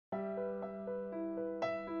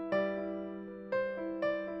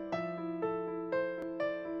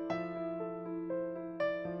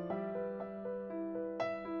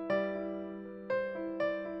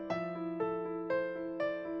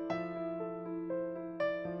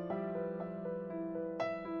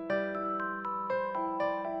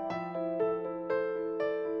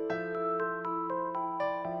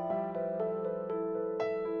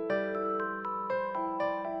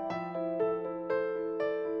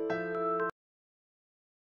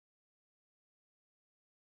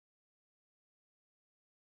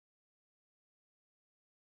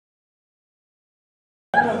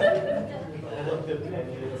You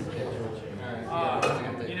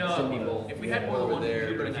know, if we had more than one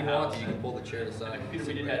computer but in if the you want house, to, you can pull the chair aside. the computer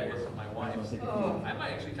we did have was my wife's. I might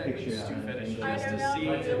actually type in stew fetish just to see.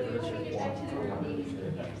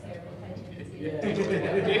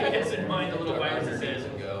 Davey has in mind a little virus that says,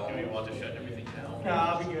 "Can we want to shut everything down?" No,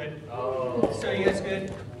 I'll be good. So you guys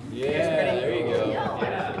good? Yeah, there you go.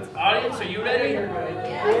 Yeah. Audience, are you ready?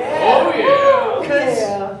 Yeah. Oh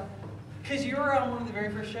yeah. Because you were on one of the very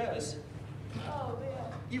first shows. Oh,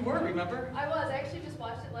 yeah. You were, remember? I was. I actually just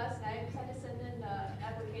watched it last night because I had to send in an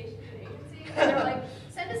application to the agency. And they were like,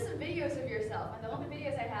 send us some videos of yourself. And the only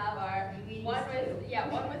videos I have are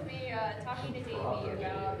one with me talking to Davey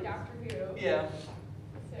about Doctor Who. Yeah.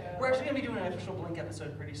 So, We're actually going to be doing an official Blink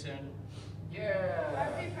episode pretty soon.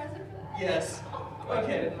 are we present for that? Yes.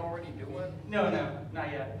 Okay. Didn't already do one? No, not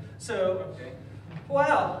yet. So, Okay.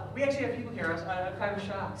 wow, we actually have people here. I'm kind of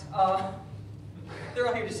shocked. They're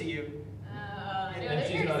all here to see you. No, And they're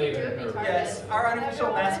she's here to not see even Derpy her. Tardis. Yes, our unofficial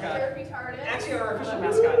Everyone, mascot. Derpy Tardis. Actually, our official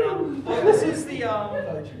mascot now. Well, this is the,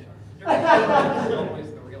 Always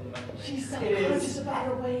the real number. it is. about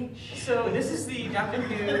her weight. So, this is the Doctor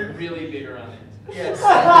Who. Really big around it. Yes.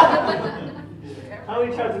 How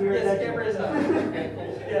many times have we heard Yes, that? camera is up.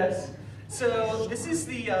 Yes. So this is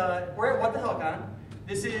the, we're at What the HellCon.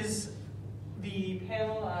 This is the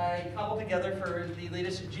panel I cobbled together for the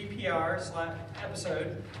latest GPR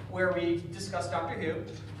episode where we discuss Doctor Who.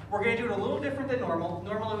 We're going to do it a little different than normal.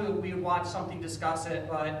 Normally we would watch something, discuss it,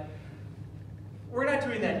 but we're not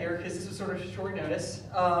doing that here because this is sort of short notice.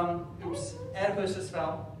 Oops, add a hostess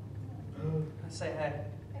spell. Say hey.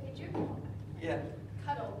 Hey, could you Yeah.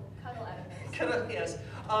 cuddle Oedipus? Yes.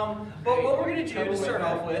 But what we're going to do to start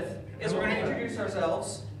off with is we're going to introduce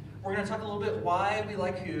ourselves. We're going to talk a little bit why we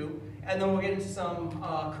like Who, and then we'll get into some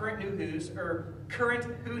current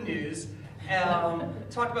Who news.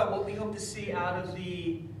 Talk about what we hope to see out of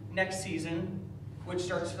the next season, which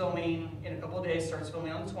starts filming in a couple of days. Starts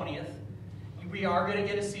filming on the 20th. We are going to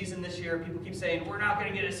get a season this year. People keep saying we're not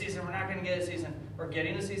going to get a season. We're not going to get a season. We're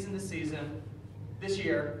getting a season this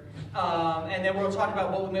year. And then we'll talk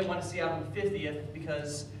about what we may want to see out of the 50th,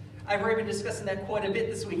 because I've already been discussing that quite a bit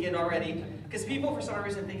this weekend already. Because people, for some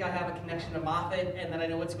reason, think I have a connection to Moffat and that I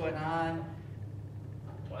know what's going on.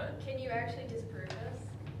 What? Can you actually disprove this?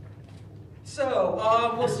 So,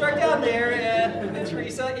 we'll start down there.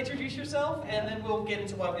 Teresa, introduce yourself, and then we'll get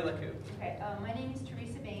into why we like Who. Okay, my name is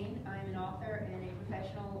Teresa Bain. I'm an author and a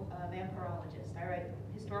professional vampirologist. I write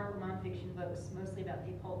historical nonfiction books, mostly about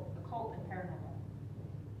the occult and paranormal.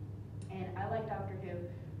 And I like Doctor Who.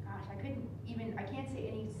 Gosh, I can't say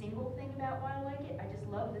any single thing about why I like it. I just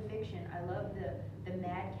love the fiction. I love the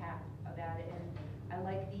madcap about it, and I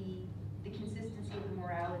like the consistency of the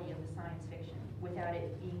morality of the science fiction without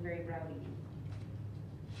it being very browbeating.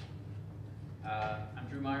 I'm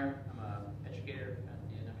Drew Meyer. I'm an educator at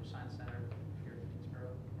the National Science Center here in Greensboro,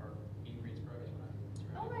 or in Greensboro, I guess when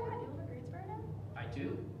I'm Oh my God, you live in Greensboro now? I do,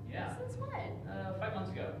 yeah. Since when? 5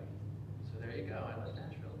 months ago. So there you go. I left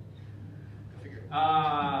Nashville. Go figure.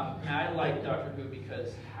 I like Doctor Who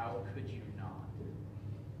because how could you not?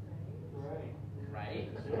 Right? Right?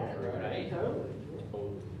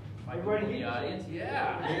 Everybody In the audience?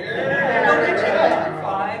 Yeah. Yeah.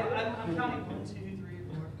 5. I'm counting 1, 2, 3, 4, 5,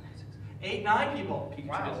 6, 8, 9 people.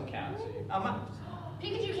 Pikachu doesn't count. So you-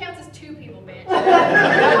 Pikachu counts as 2 people, bitch.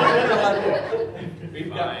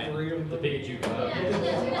 We've got 3 of the Pikachu.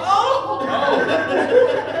 Oh!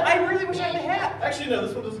 I really wish I had a hat. Actually, no,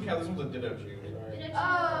 this one doesn't count. This one's a Ditto shoe.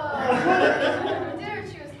 Oh. Dinner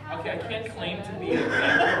she was happy. Okay, I can't claim to be a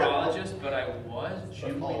vampirologist, but I was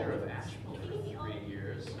gym leader of Asheville for 3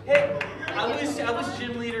 years. Hey, I was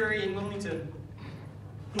gym leader in Wilmington.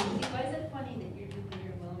 Why is it funny that you're doing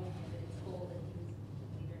your Wilmington, but it's cold and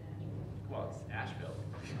he's either natural? Well, it's Asheville.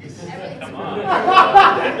 Everything's Come cool. on.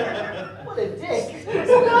 What a dick.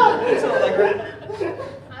 So, Allegra.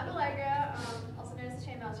 I'm Allegra, also known as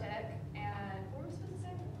Chainmail Check, and what were we supposed to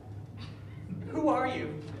say? Who are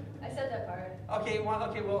you? I said that part. Okay, well,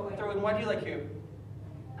 throw in, why do you like Who? Shit,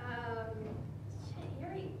 you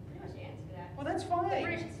already pretty much answered that. Well, that's The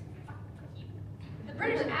fine.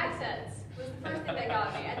 British accents was the first thing that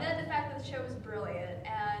got me, and then the fact that the show was brilliant,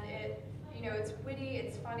 and it, it's witty,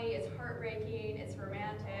 it's funny, it's heartbreaking, it's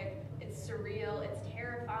romantic, it's surreal, it's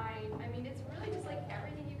terrifying. I mean, it's really just like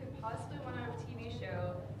everything you could possibly want out of a TV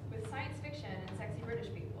show with science fiction and sexy British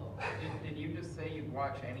people. Did you just say you'd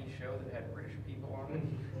watch any show that had British people on it?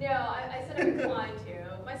 No, I said I'm inclined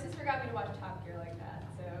to. My sister got me to watch Top Gear like that,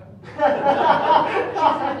 so.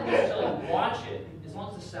 So watch it, as long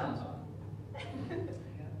as the sound's on.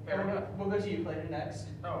 Fair enough. We'll go to you, Clayton, next.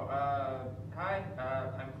 Oh, Hi,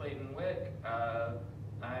 I'm Clayton Wick.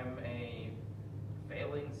 I'm a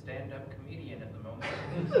failing stand-up comedian at the moment.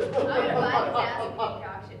 I'm glad it's asking Geek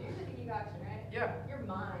Auction. You're the Geek Auction, right? Yeah. You're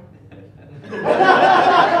mine.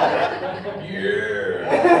 Yeah.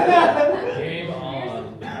 Game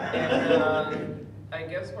on. And I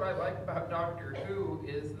guess what I like about Doctor Who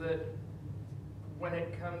is that when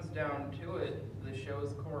it comes down to it, the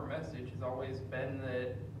show's core message has always been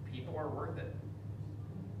that people are worth it.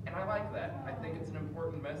 And I like that. I think it's an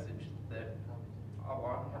important message that a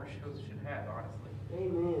lot more shows should have, honestly.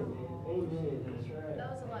 Amen, man. Amen. That's right. That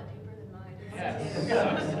was a lot deeper than mine. Yes.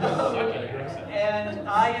 And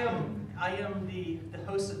I am the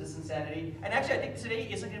host of this insanity. And actually, I think today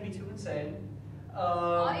isn't going to be too insane.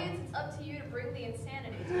 Audience, it's up to you to bring the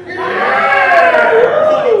insanity.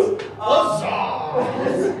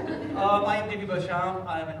 I am Davey Beauchamp.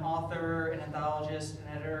 I'm an author, an anthologist, an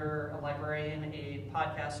editor, a librarian, a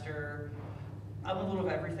podcaster. I'm a little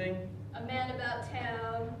of everything. A man about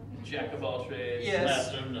town. Jack of all trades.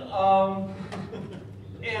 Yes. Master of none.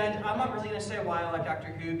 And I'm not really going to say why I like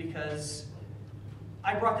Doctor Who because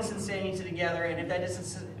I brought this insanity together, and if that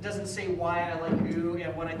doesn't say why I like Who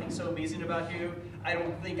and what I think so amazing about Who, I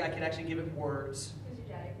don't think I can actually give it words. Who's your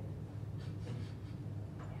daddy?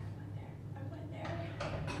 Yeah, I went there.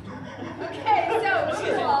 Okay, so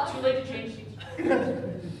move along. Too late to change seats.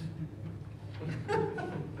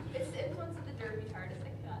 It's the influence of the derby TARDIS. I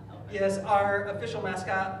cannot help it. Yes, our official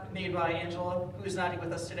mascot made by Angela, who is not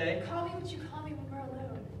with us today. Call me what you call me when we're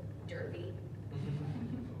alone. Derby.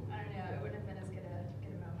 I don't know. It wouldn't have been as good a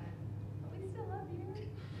moment. But we still love you.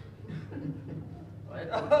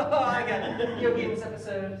 I got it. Yo Games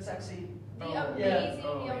episode, sexy. The Oh, amazing yeah.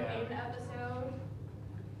 Oh, Neil yeah. Gaiman episode.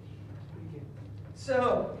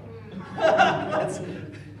 So,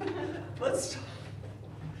 let's.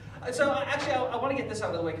 So actually, I want to get this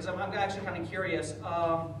out of the way because I'm actually kind of curious.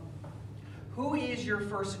 Who is your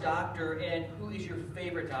first Doctor, and who is your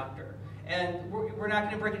favorite Doctor? And we're not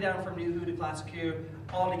going to break it down from New Who to Classic Who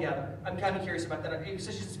all together. I'm kind of curious about that,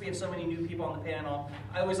 especially since we have so many new people on the panel.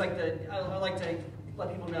 I like to let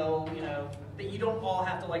people know, that you don't all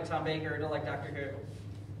have to like Tom Baker to like Doctor Who.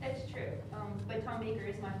 That's true. But Tom Baker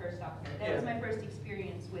is my first Doctor. That was my first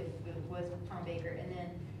experience was with Tom Baker, and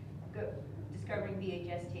then discovering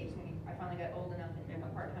VHS tapes when I finally got old enough and a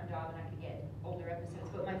part-time job and I could get older episodes.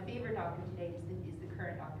 But my favorite Doctor today is the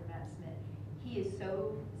current Dr. Matt Smith. He is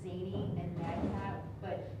so zany and madcap,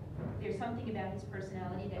 but there's something about his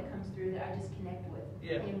personality that comes through that I just connect with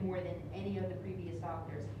him more than any of the previous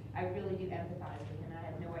Doctors. I really do empathize with him. I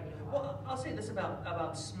have no idea why. Well, I'll say this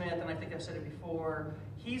about Smith, and I think I've said it before.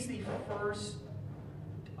 He's the first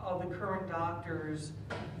of the current Doctors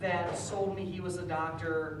that sold me he was a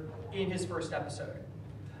Doctor in his first episode.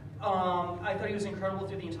 I thought he was incredible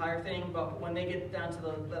through the entire thing, but when they get down to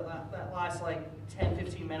that last 10,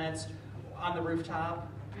 15 minutes on the rooftop,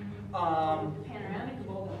 the panoramic of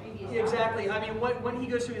all the previous exactly. Doctors. I mean, when he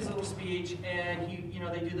goes through his little speech and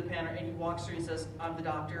they do the panoramic and he walks through and says, "I'm the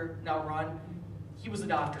Doctor, now run." He was the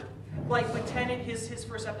Doctor. Like with Tennant, his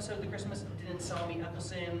first episode of the Christmas didn't sell me.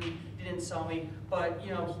 Eccleston didn't sell me, but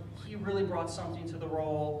he really brought something to the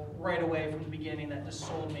role right away from the beginning that just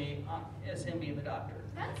sold me as him being the Doctor.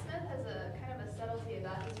 Matt Smith has a kind of a subtlety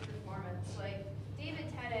about his performance. Like David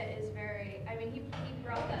Tennant is very. I mean, he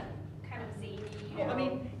brought that kind of zany,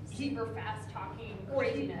 super fast talking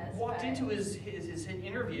craziness. He walked into his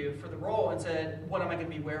interview for the role and said, "What am I going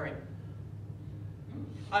to be wearing?"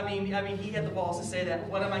 I mean, he had the balls to say that.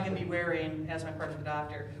 What am I going to be wearing as my part of the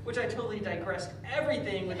Doctor? Which I totally digressed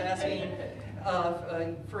everything with asking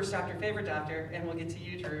first Doctor, favorite Doctor, and we'll get to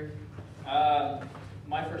you, Drew.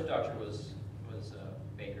 My first Doctor was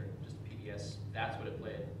Baker, just PDS. That's what it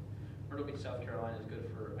played. Myrtle Beach, South Carolina is good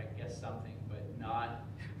for, I guess, something, but not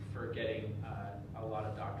for getting a lot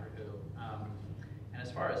of Doctor Who. And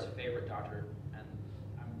as far as favorite Doctor, and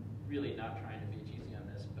I'm really not trying to be cheesy on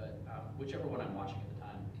this, but whichever one I'm watching at the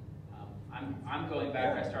time. I'm going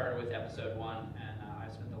back. I started with episode 1, and I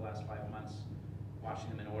spent the last 5 months watching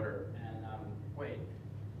them in order. And Wait.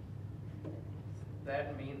 Does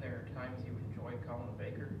that mean there are times you enjoy Colin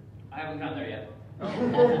Baker? I haven't gotten there yet.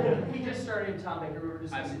 We just started Tom Baker. We were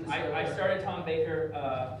discussing this I earlier. started Tom Baker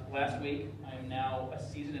last week. I am now a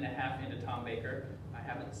season and a half into Tom Baker. I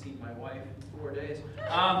haven't seen my wife in 4 days.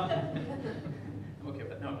 I'm okay with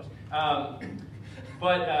that. No, I'm just.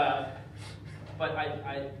 But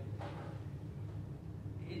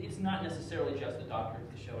it's not necessarily just the Doctor,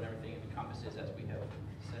 the show, and everything it encompasses, as we have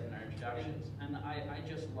said in our introductions. And I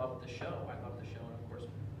just love the show. I love the show, and of course,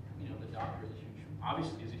 the Doctor is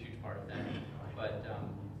obviously is a huge part of that. But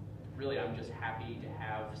really, I'm just happy to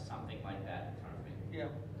have something like that in front of me. Yeah.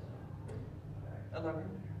 I love it.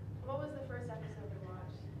 What was the first episode we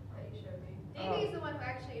watched that you showed me? Davey's the one who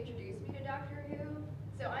actually introduced me to Doctor Who.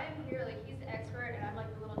 So I am here, like, he's the expert, and I'm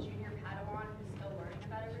like the little junior Padawan who's still learning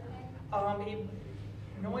about everything.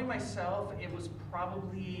 Knowing myself, it was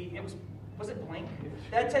probably, was it Blink?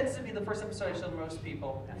 That tends to be the first episode I showed most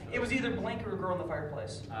people. It was either Blink or Girl in the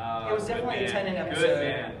Fireplace. It was definitely a 10-in episode. Good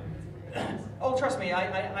man. Oh, trust me,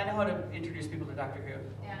 I know how to introduce people to Doctor Who.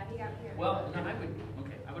 Yeah, he got me. Well, no,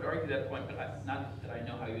 I would argue that point, but not that I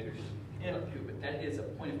know how you introduce people to, but that is a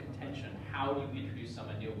point of contention. How do you introduce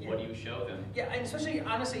someone new? What do you show them? Yeah, and especially,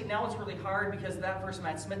 honestly, now it's really hard because that first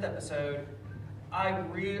Matt Smith episode,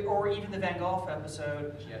 or even the Van Gogh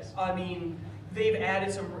episode, Yes. I mean, they've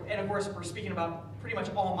added some, and of course we're speaking about pretty much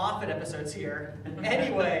all Moffat episodes here.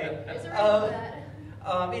 Anyway, It's already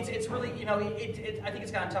that. it's really, you know, I think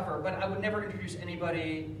it's gotten tougher, but I would never introduce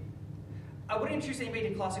anybody, I wouldn't introduce anybody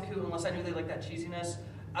to classic Who unless I knew they liked that cheesiness.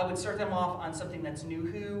 I would start them off on something that's new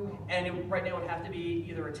Who, and right now it would have to be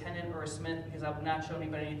either a Tennant or a Smith because I would not show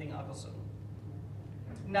anybody anything Eccleston.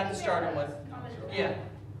 Not to start them with. Yeah.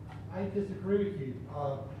 I disagree with you.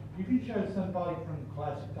 If you show somebody from the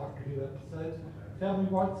classic Doctor Who episodes, tell me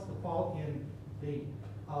what's the fault in the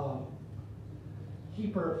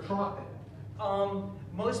Keeper of Trocket.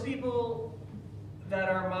 Most people that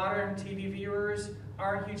are modern TV viewers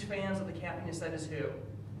aren't huge fans of the campiness that is Who.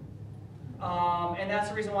 And that's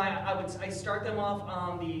the reason why I start them off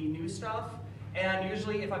on the new stuff. And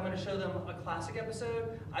usually if I'm going to show them a classic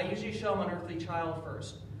episode, I usually show them Unearthly Child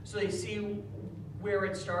first. So they see where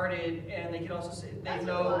it started, and they can also see,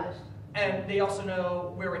 and they also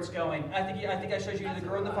know where it's going. I think I showed you either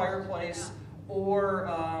Girl in the Fireplace or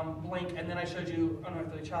Blink, and then I showed you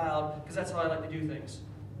Unearthly Child, because that's how I like to do things.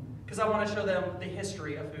 Because I want to show them the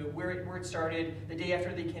history of Who, where it started, the day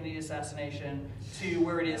after the Kennedy assassination, to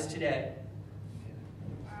where it is today.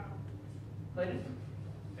 Clayton?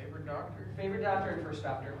 Favorite Doctor? Favorite Doctor and first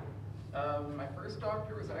Doctor? My first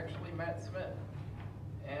Doctor was actually Matt Smith.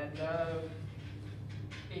 And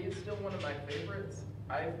he is still one of my favorites.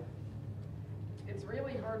 It's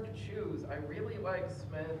really hard to choose. I really like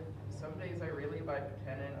Smith. Some days I really like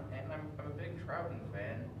Tennant, and I'm a big Troughton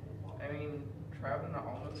fan. I mean, Troughton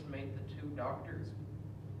almost made the two Doctors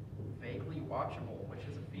vaguely watchable, which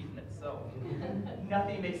is a feat in itself.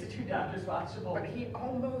 Nothing makes the two Doctors watchable. But he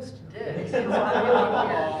almost did. Makes it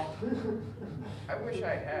watchable. I wish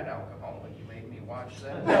I had alcohol when you made me watch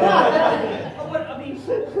that. But I mean,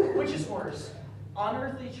 which is worse?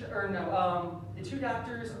 The two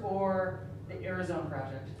Doctors or the Arizona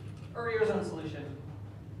Project? Or Arizona Solution?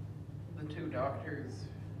 The two Doctors.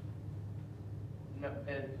 No,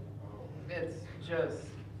 it's just.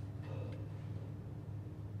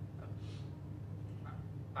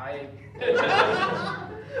 I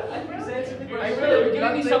really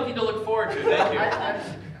gave me something to look forward to. Thank you.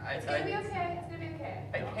 It's gonna be okay. It's gonna be okay.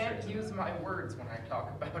 I can't use my words when I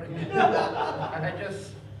talk about it. I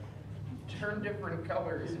just turn different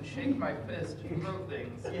colors and shake my fist and throw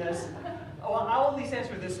things. Yes. Well, I'll at least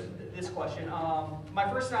answer this question. My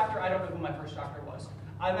first Doctor, I don't know who my first Doctor was.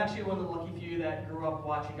 I'm actually one of the lucky few that grew up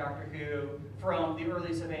watching Doctor Who from the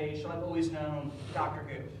earliest of age, so I've always known Doctor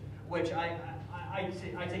Who, which I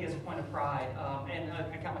take as a point of pride, and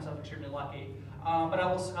I count myself extremely lucky. But I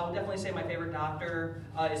will definitely say my favorite Doctor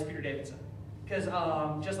is Peter Davidson, because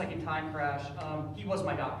just like in Time Crash, he was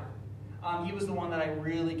my Doctor. He was the one that I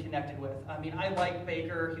really connected with. I mean, I liked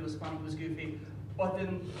Baker, he was funny, he was goofy, but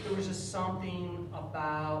then there was just something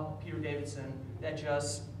about Peter Davidson that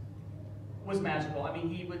just was magical. I mean,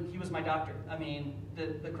 he was my Doctor. I mean,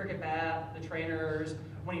 the cricket bat, the trainers,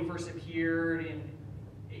 when he first appeared, and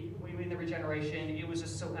in the regeneration, it was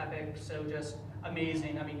just so epic, so just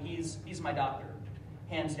amazing. I mean, he's my Doctor,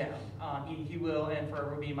 hands down. He will and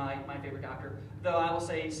forever be my favorite Doctor. Though I will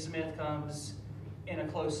say Smith comes in a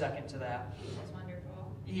close second to that. That's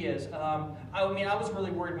wonderful. He is. I mean, I was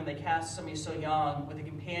really worried when they cast somebody so young, with a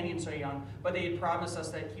companion so young, but they had promised us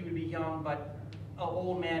that he would be young, but an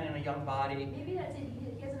old man in a young body. Maybe that's it.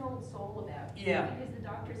 He has an old soul about him. Yeah. Because the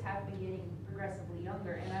Doctors have been getting progressively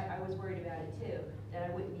younger, and I was worried about it too. That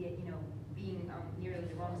I wouldn't be, being nearly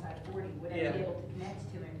the wrong side of 40, would I be able to connect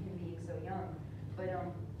to him being so young? But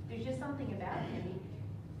there's just something about him.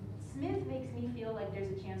 Smith makes me feel like there's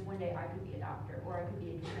a chance one day I could be a doctor, or I could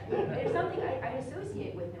be a detective. There's something I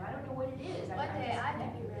associate with him. I don't know what it is. One day I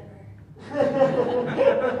could be River.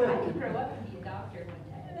 I could grow up and be a doctor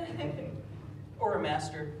one day. Or a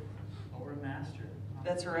master. Or a master.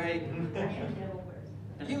 That's right. I am a devil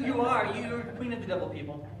person. You are. You're the queen of the devil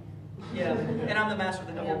people. Yeah, and I'm the master of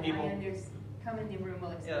the devil people. There's come in the room,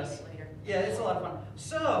 we'll explain Yes. it later. Yeah, it's a lot of fun.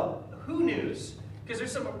 So, who news? Because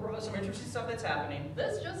there's some interesting stuff that's happening.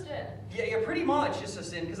 This just in. Yeah, pretty much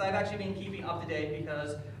just in, because I've actually been keeping up to date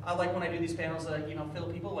because I like when I do these panels that, fill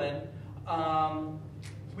people in.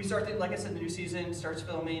 We start, like I said, the new season starts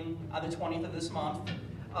filming on the 20th of this month.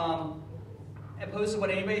 Opposed to what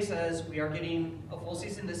anybody says, we are getting a full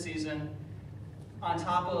season this season on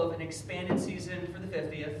top of an expanded season for the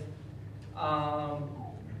 50th.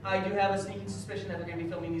 I do have a sneaking suspicion that they're going to be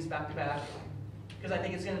filming these back to back because I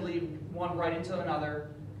think it's going to lead one right into another.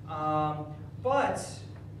 But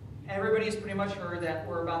everybody's pretty much heard that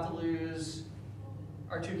we're about to lose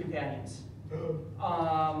our 2 companions. We're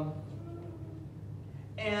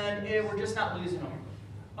just not losing them.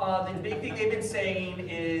 The big thing they've been saying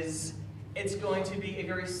is it's going to be a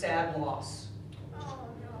very sad loss.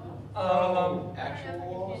 Oh no. Actual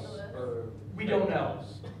loss? Or We don't know.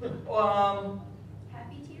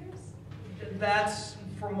 Happy tears? That's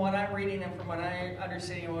from what I'm reading and from what I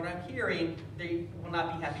understand and what I'm hearing, they will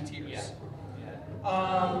not be happy tears. Yeah.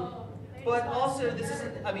 But also, this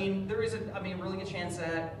isn't, there is a really good chance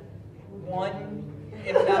that one,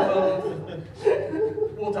 if not both,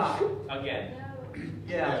 will die. Again.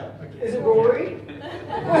 Yeah. Is it Rory?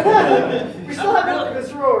 We still haven't looked at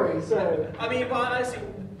this Rory, so. But honestly,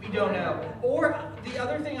 we don't know. Or the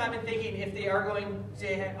other thing I've been thinking, if they are going to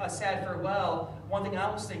a sad farewell, one thing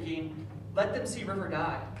I was thinking, let them see River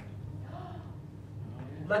die.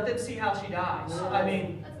 Let them see how she dies.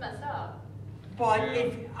 That's messed up. But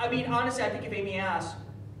honestly, I think if Amy asks,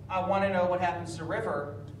 I want to know what happens to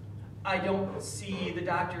River, I don't see the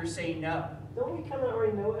Doctor saying no. Don't we kind of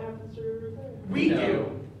already know what happens to River there? We No.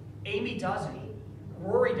 do. Amy doesn't.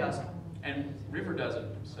 Rory doesn't. And River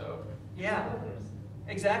doesn't, so. Yeah.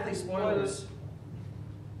 Exactly. Spoilers.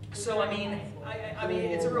 So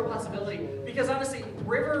it's a real possibility because honestly,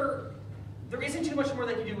 River, there isn't too much more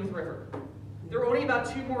they can do with River. There are only about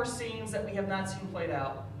 2 more scenes that we have not seen played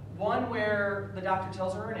out. One where the Doctor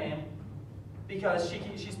tells her name because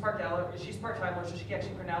she's part Timer, so she can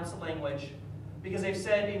actually pronounce the language. Because they've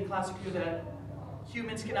said in Classic Who that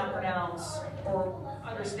humans cannot pronounce or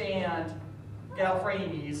understand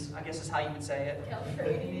Gallifreyanese, I guess is how you would say it.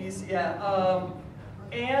 Gallifreyanese. Yeah.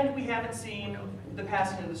 And we haven't seen the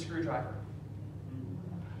passing of the screwdriver.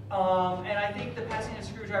 And I think the passing of the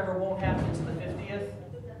screwdriver won't happen until the 50th,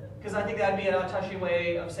 because I think that'd be a touchy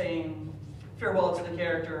way of saying farewell to the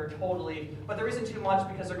character totally. But there isn't too much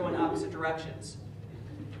because they're going opposite directions.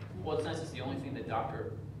 Well, it's nice. It's the only thing the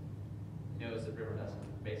Doctor knows that River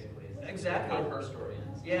doesn't, basically. It's Exactly. Kind of her story.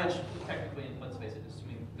 And Yeah. Which, technically, and let's face it,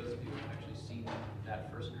 assuming those of you who've actually seen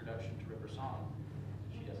that first introduction to River Song,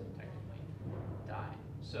 she doesn't technically die.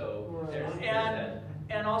 So there's that.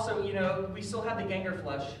 And also, we still have the Ganger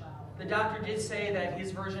flesh. The Doctor did say that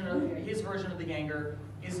his version of the Ganger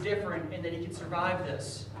is different and that he can survive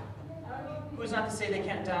this. Who's not to say they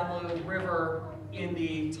can't download River in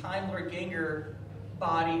the Time Lord Ganger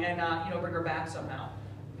body and not, bring her back somehow,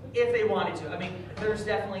 if they wanted to. There's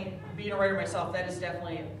definitely, being a writer myself, that is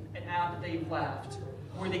definitely an app that they've left,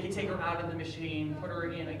 where they could take her out of the machine, put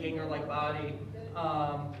her in a Ganger-like body.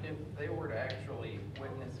 If they were to actually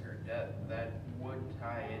witness her death, that would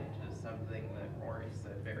tie into something that Rory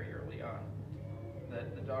said very early on.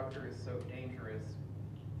 That the Doctor is so dangerous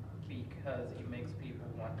because he makes people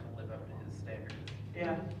want to live up to his standards.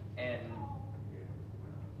 Yeah. And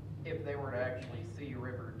if they were to actually see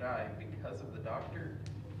River die because of the Doctor,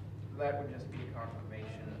 that would just be a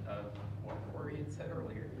confirmation of what Rory had said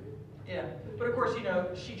earlier. Yeah, but of course, she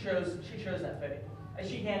chose that fate. And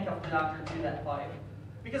she handcuffed the Doctor to that fight.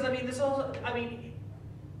 Because this also,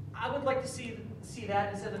 I would like to see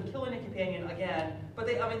that instead of them killing a companion again. But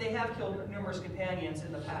they have killed numerous companions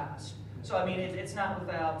in the past. So it's not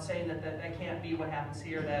without saying that can't be what happens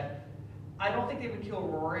here. That I don't think they would kill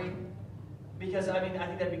Rory, because I think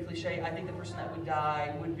that'd be cliche. I think the person that would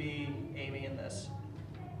die would be Amy in this,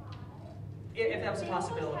 if that was a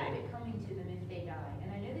possibility. They always have it coming to them if they die.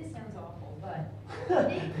 And I know this sounds awful, but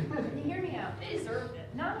hear me out. They deserved it.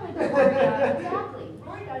 Not only does Rory die, exactly.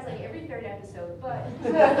 Rory dies like every 3rd episode, but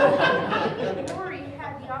Rory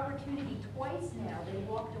had the opportunity twice now. They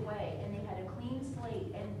walked away and they had a clean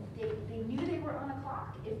slate, and they knew they were on a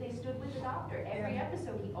clock if they stood with the Doctor. Every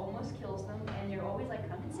episode he almost kills them, and they're always like,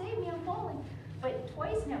 "Come and save me, I'm falling." But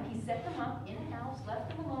twice now he set them up in a house, left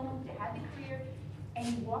them alone, they had the career, and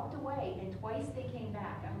he walked away, and twice they came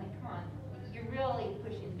back. I'm like, come on, you're really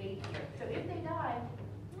pushing bait here. So if they die,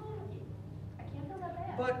 I can't feel that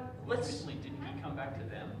bad. But let's. Recently, didn't he come back to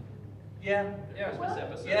them? Yeah. The Christmas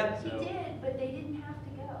episode. Yeah. He so- did, but they didn't have to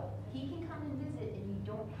go. He can come and visit, and you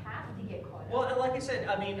don't have to get caught Well, and like I said,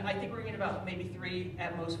 I mean, I think we're going to get about maybe 3,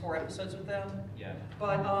 at most 4 episodes with them. Yeah.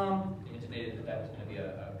 But, They intimated that that was going to be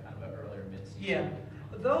a kind of an earlier mid-season. yeah.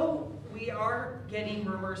 Though we are getting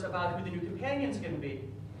rumors about who the new companion's going to be.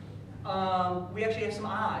 We actually have some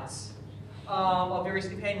odds of various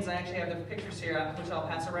companions. I actually have the pictures here, which I'll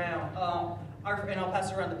pass around. And I'll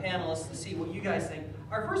pass around the panelists to see what you guys think.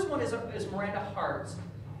 Our first one is Miranda Hart.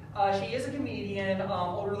 She is a comedian,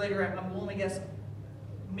 older, later, I'm willing to guess,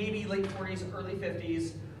 maybe late 40s, early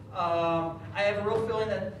 50s. I have a real feeling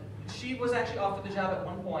that she was actually offered the job at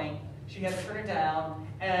one point. She had to turn it down,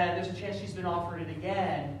 and there's a chance she's been offered it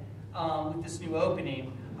again with this new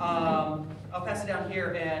opening. I'll pass it down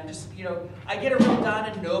here, and just, you know, I get a real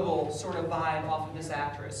Donna Noble sort of vibe off of this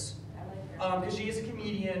actress. Because she is a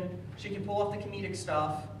comedian, she can pull off the comedic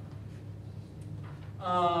stuff.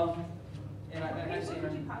 And I've seen her.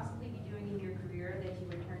 What would you possibly be doing in your career that you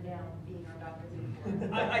would turn down being our Dr.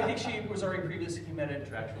 Who? I think she was already previously committed.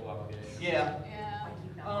 Contractual obligation. Yeah. Yeah.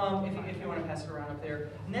 If you want to pass it around up there.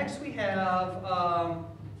 Next we have,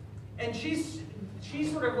 and she's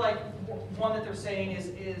sort of like one that they're saying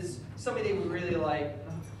is somebody they would really like.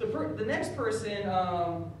 The next person,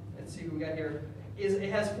 let's see who we got here,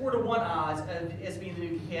 it has 4 to 1 odds as being the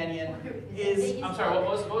new companion. I'm sorry.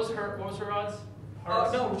 What was her odds?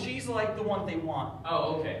 No, she's like the one they want.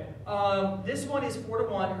 Oh, okay. This one is 4 to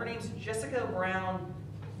 1. Her name's Jessica Brown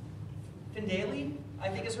Findaley, I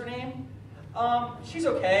think is her name. She's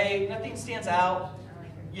okay. Nothing stands out.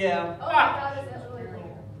 Yeah. Oh my God, is that Lily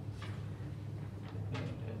Cole?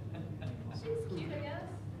 She's cute, I guess.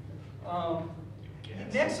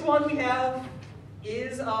 Next one we have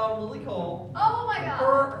is Lily Cole. Oh my God.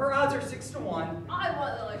 Her odds are 6 to 1. I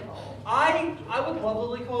want Lily Cole. I would love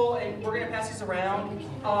Lily Cole, and we're gonna pass these around.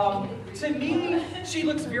 To me, she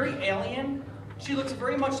looks very alien. She looks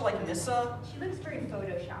very much like Nissa. She looks very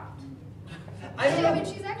photoshopped. I mean,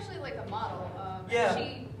 she's actually like a model. Yeah.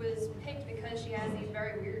 She was picked because she has these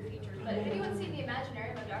very weird features. But if anyone's seen The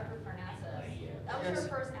Imaginarium of Dr. Parnassus, that was her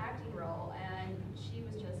first acting role, and she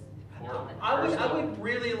was just phenomenal. I would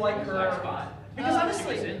really like her because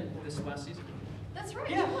honestly, she was in this last season. That's right.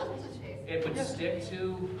 Yeah. She was, wasn't she? It would stick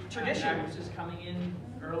to Tradition. actresses coming in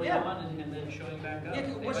early Yeah. on and then showing back up.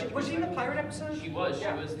 Yeah, was she in the pirate episode? She was.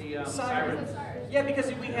 Yeah. She was the Siren. siren. Yeah,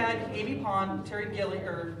 because we had Amy Pond, Karen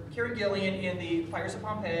Gillian in the Fires of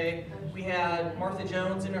Pompeii. We had Martha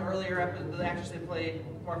Jones in an earlier episode, the actress that played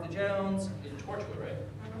Martha Jones. In Torchwood, right?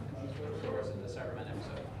 Or was it the Cybermen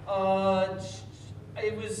episode?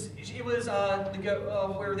 It was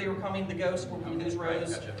where they were coming, the ghost, where we lose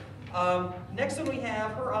Rose. Gotcha. Next one we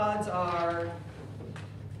have, her odds are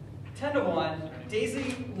 10 to 1,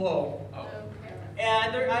 Daisy Lowe. Oh.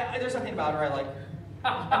 And there's something about her I like.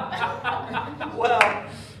 Well,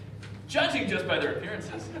 Judging just by their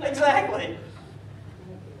appearances. exactly.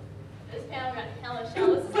 This panel got hella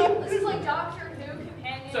show. This is like Doctor Who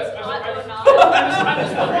companions. So, hot or not. I'm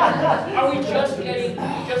just wondering, are we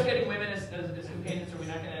just getting women as companions? Are we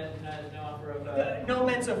not going to no offer of No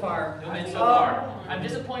men so far. no men so far? I'm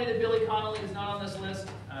disappointed that Billy Connolly is not on this list.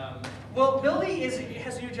 Well, Billy has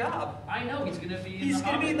a new job. I know he's going to be. He's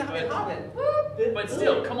going to be in the Hobbit. But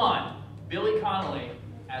still, come on, Billy Connolly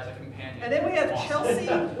as a companion. And then we have Awesome. Chelsea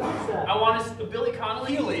I want to Billy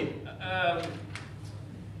Connolly. Healy.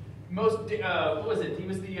 What was it? He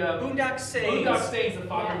was the Boondock Saints. Boondock Saints, the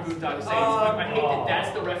father of Boondock Saints. I hate that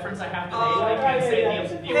that's the reference I have to make. I can't say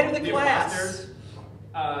the Head of the class.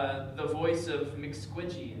 imposters. The voice of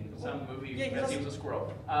McSquidgy in some movie Yeah, as he was a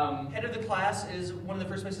squirrel. Head of the Class is one of the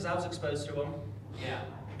first places I was exposed to him. Yeah.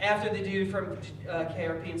 After the dude from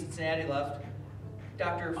KRP in Cincinnati left,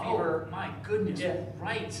 Dr. Fever. Oh my goodness! Yeah.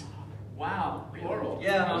 Right. Wow. Plural.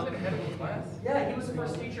 Yeah. Was it head of the class? Yeah, he was the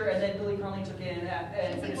first teacher, and then Billy Connolly took in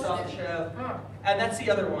and finished off the show. Huh. And that's the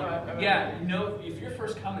other one. Yeah, no, if your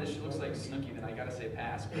first comment is she looks like Snooki, then I gotta say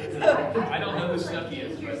pass. I don't know who Snooki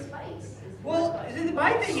is, but Well,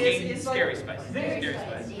 my thing is like scary spice. Scary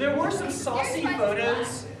spice. there were some saucy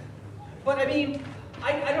photos, but I mean,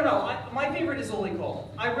 I don't know. My favorite is Lily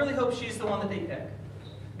Cole. I really hope she's the one that they pick.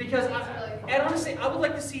 Because, and honestly, I would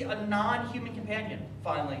like to see a non-human companion,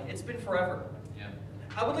 finally. It's been forever. Yeah.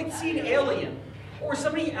 I would like to see an alien, or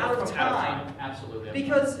somebody out of time. Absolutely.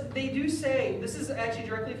 Because they do say, this is actually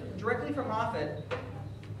directly from Moffat,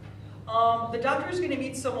 the Doctor is going to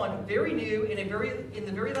meet someone very new in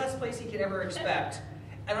the very last place he could ever expect.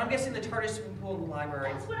 And I'm guessing the TARDIS will in the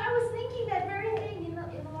library. That's what I was thinking, that very thing in the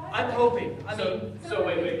library. I'm hoping. So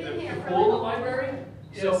wait, the pool in the library?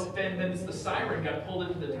 Yes. So then the siren got pulled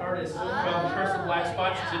into the TARDIS from Curse of Black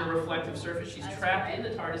Spot. She's in a reflective surface. She's trapped in the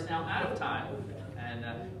TARDIS now out of time. And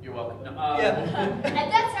you're welcome. No,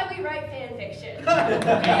 And that's how we write fan fiction.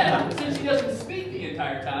 and since she doesn't speak the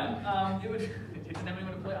entire time, you didn't have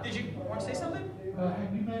anyone to play off. Did you want to say something?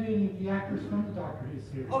 Have you met any of the actors from the Doctor Who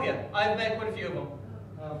series? Oh yeah, I've met quite a few of them.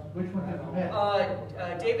 Which one have you met?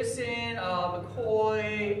 Davison,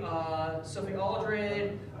 McCoy, Sophie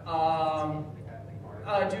Aldred,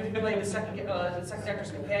 dude who played the second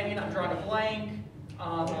Doctor's companion. I'm drawing a blank.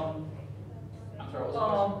 I'm sorry,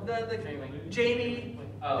 what was The Jamie,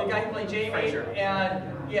 the guy who played Jamie, Fraser.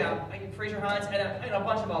 and yeah, Fraser Hines, and a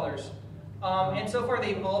bunch of others. And so far,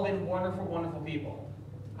 they've all been wonderful, wonderful people.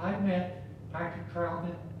 I've met Patrick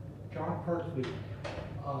Troutman, John Pertwee,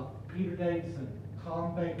 Peter Davison,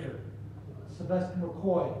 Colin Baker, Sylvester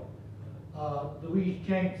McCoy, Louise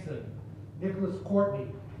Jameson, Nicholas Courtney,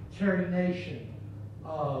 Terry Nation.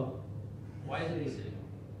 Why is he sitting?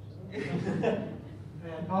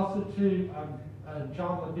 And also to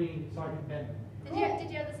John Levine, Sergeant Benton. Did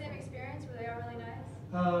you have the same experience? Were they all really nice?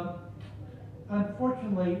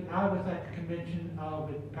 Unfortunately, I was at the convention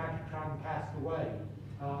when Patrick Troutman passed away.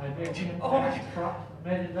 I met him,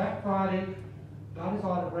 met him that Friday, got his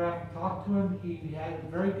autograph, talked to him. He had a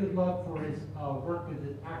very good love for his work with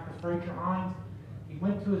the actor Fraser Hines. He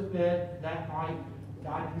went to his bed that night,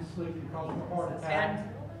 died in his sleep because of a heart attack.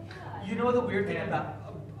 And you know the weird thing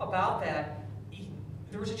about that,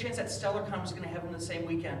 there was a chance that StellarCon was going to have him the same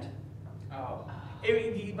weekend. Oh.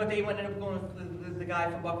 But they ended up going with the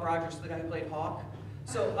guy from Buck Rogers, the guy who played Hawk.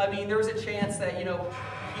 So, I mean, there was a chance that, he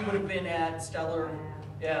would have been at Stellar.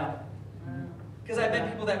 Yeah. Because I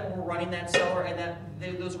met people that were running that Stellar,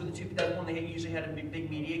 and those were the two, that one they usually had a big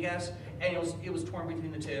media guest, and it was torn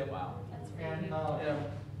between the two. Wow. And Yeah.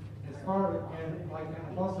 as far as, like,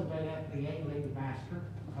 I've also met Anthony Ainley, the master.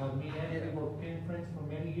 Me and Anthony were pen friends for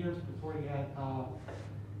many years before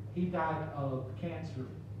he died of cancer.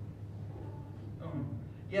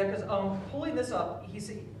 Yeah, because pulling this up,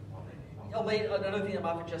 another thing that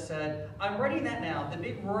Moffat just said, I'm writing that now, the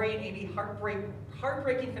big Rory and Amy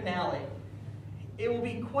heartbreaking finale. It will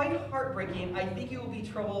be quite heartbreaking. I think you'll be in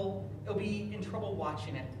trouble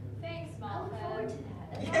watching it. Thanks, I look forward to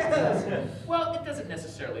Moffat. that. Yes! Well, it doesn't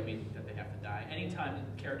necessarily mean that they have to die. Anytime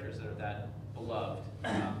the characters that are that beloved,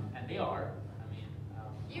 and they are, I mean...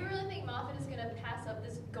 You really think Moffat is going to pass up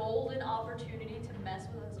this golden opportunity to mess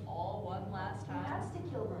with us all one last He time? has to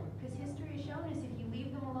kill them, because history has shown us if you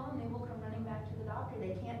leave them alone, they will come running back to the Doctor.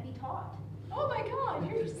 They can't be taught. Oh my God,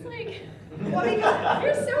 you're just like, What do you got?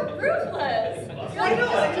 you're so ruthless. You're like,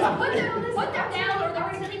 just put them down or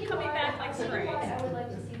they're going to keep coming back like I'll tell you strays. why I would like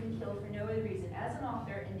to see them killed for no other reason. As an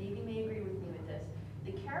author, and Davey may agree with me with this,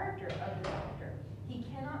 the character of the Doctor, he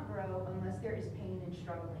cannot grow unless there is pain and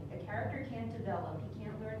struggling. A character can't develop. He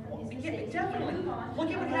can't learn from his mistakes. Yeah, definitely. He can't move on.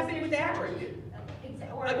 Look at what happened with Adric.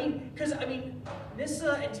 Exactly.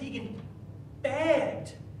 Nissa and Tegan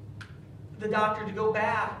begged the Doctor to go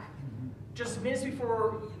back just minutes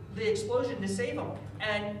before the explosion to save him.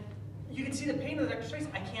 And you can see the pain in the Doctor's face.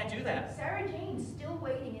 I can't do that. Sarah Jane's still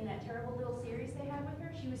waiting in that terrible little series they had with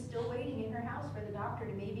her. She was still waiting in her house for the Doctor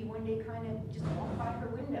to maybe one day kind of just walk by her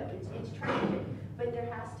window. It's tragic, but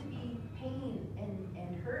there has to be pain and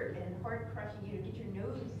hurt and heart crushing you to get your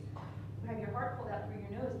nose, have your heart pulled out through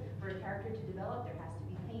your nose. For a character to develop, there has to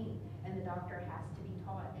be pain, and the Doctor has to be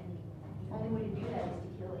taught. And the only way to do that is to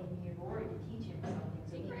kill Amy and Rory to teach him something.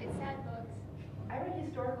 So You he write can- sad books. I read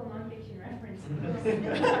historical nonfiction reference.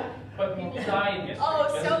 But people die in history. Oh,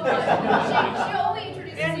 Just- so much. She only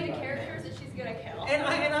introduces you to characters that she's going to kill. And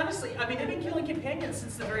honestly, I mean, they've been killing companions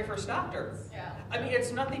since the very first Doctor. Yeah. I mean,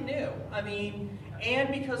 it's nothing new. I mean,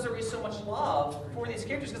 and because there is so much love for these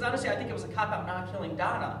characters, because honestly, I think it was a cop-out not killing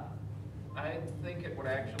Donna. I think it would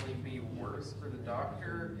actually be worse for the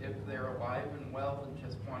Doctor if they're alive and well and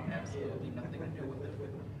just want absolutely nothing to do with it.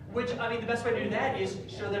 Which, I mean, the best way to do that is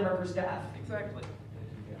show them River's death. Exactly.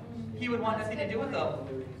 He would want nothing to do with them.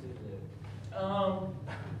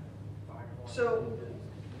 So,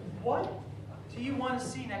 what do you want to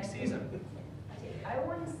see next season? I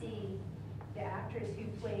want to see the actress who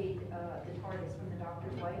played the TARDIS from the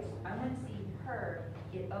Doctor's wife. I want to see her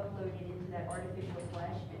get uploaded into that artificial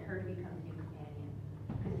flesh and her to become the new companion.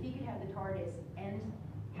 Because if he could have the TARDIS and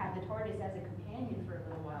have the TARDIS as a companion for a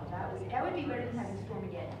little while, that would be better than having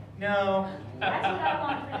Stormageddon. No. That's what I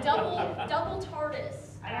want for the Double TARDIS.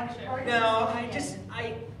 I want the TARDIS.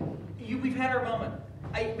 No, we've had our moment.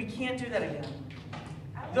 We can't do that again.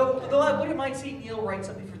 Though I wouldn't mind seeing Neil write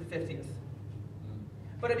something for the 50th.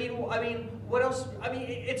 But I mean, what else? I mean,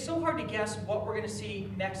 it's so hard to guess what we're going to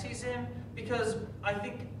see next season because I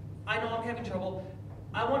know I'm having trouble.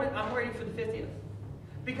 I'm ready for the 50th.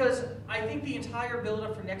 Because I think the entire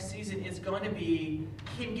build-up for next season is going to be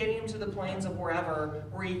him getting him to the plains of wherever,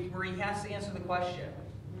 where he has to answer the question.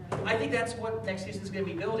 I think that's what next season is going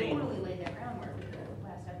to be building. Totally laid that groundwork with the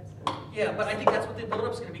last episode. Yeah, but I think that's what the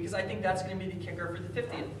build-up is going to be, because I think that's going to be the kicker for the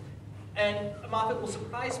 50th. And Moffat will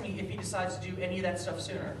surprise me if he decides to do any of that stuff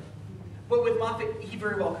sooner. But with Moffat, he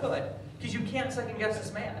very well could, because you can't second-guess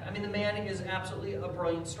this man. I mean, the man is absolutely a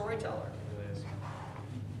brilliant storyteller.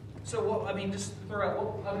 So, what, I mean, just throw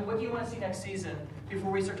out, what do you want to see next season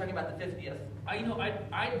before we start talking about the 50th?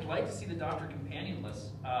 I'd like to see the Doctor companionless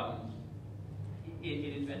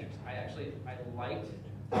in Adventures. I liked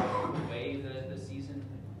the way the season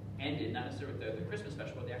ended, not necessarily the Christmas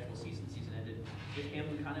special, but the actual season ended with him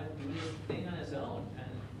kind of doing his thing on his own.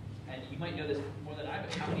 And you might know this more than I,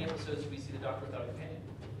 but how many episodes do we see the Doctor without a companion?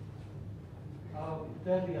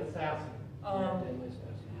 Deadly Assassin.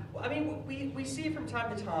 Well, I mean, we see it from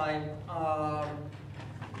time to time,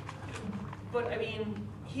 but I mean,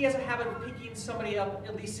 he has a habit of picking somebody up,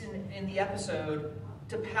 at least in the episode,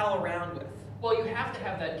 to pal around with. Well, you have to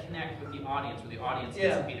have that connect with the audience, where the audience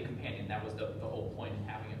gets to be the companion. That was the whole point in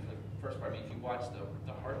having it for the first part. I mean, if you watch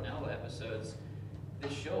the Hartnell episodes,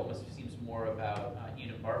 this show almost seems more about Ian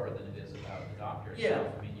and Barbara than it is about the Doctor. Yeah.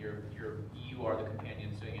 I mean, you are the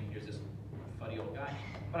companion, so here's this funny old guy.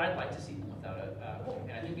 But I'd like to see them without a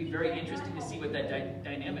companion. I think it'd be very interesting to see what that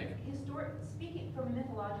dynamic. Speaking from a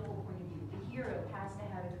mythological point of view, the hero has to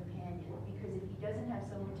have a companion, because if he doesn't have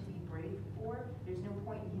someone to be brave for, there's no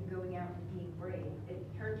point in him going out and being brave.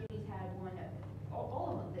 Hercules had one.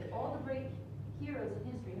 All of them. All the great heroes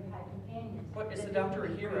in history have had companions. But is the Doctor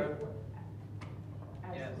a hero?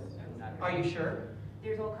 Yes. Are you sure?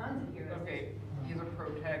 There's all kinds of heroes. Okay, he's a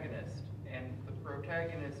protagonist, and the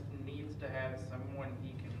protagonist needs to have someone he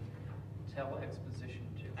can tell exposition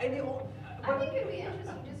to. I think it'd be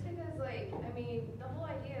interesting just because, like, I mean, the whole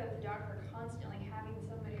idea of the Doctor constantly having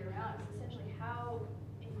somebody around is essentially how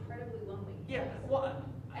incredibly lonely he Yeah. is. Well,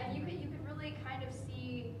 And you could really kind of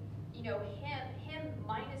see, him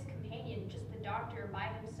minus companion, just the Doctor by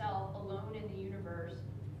himself, alone in the universe,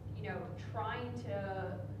 trying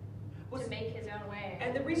to make his own way.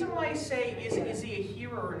 and the reason why I say is he a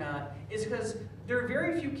hero or not is because there are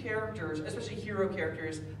very few characters, especially hero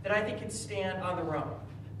characters, that I think can stand on their own.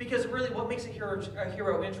 Because really, what makes a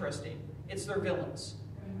hero interesting? It's their villains.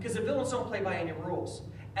 Because the villains don't play by any rules.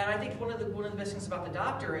 And I think one of the best things about the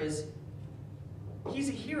Doctor is he's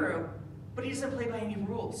a hero, but he doesn't play by any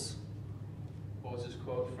rules. What was his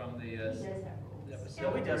quote from the He does have rules. episode?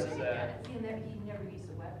 No, he doesn't. He never used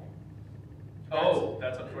a weapon. Oh,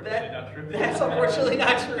 that's unfortunately not true. That's unfortunately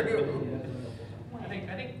not true. I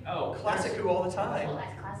think. Classic Who all the time. Well,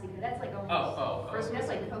 that's classic. That's like almost. That's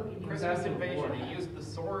like Coke. Christmas Invasion, he used the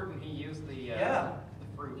sword and he used the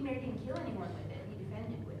fruit. He didn't kill anyone with it. He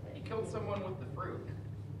defended with He it. killed someone with the fruit.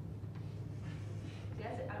 See,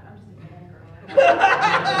 I'm just a fan girl. I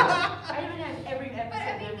even have every episode. But I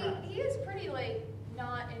mean, memorized. he is pretty,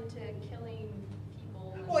 not into killing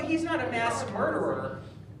people. Well, he's not a mass murderer.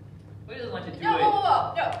 But he doesn't like to do No, it.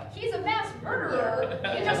 no, he's a mass murderer.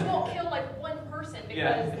 He just won't kill one person because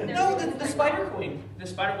Yeah. there's No, the Spider Queen. The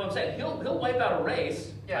Spider Woman said he'll wipe out a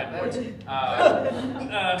race. Yeah, I'd that's-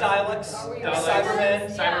 Dialects,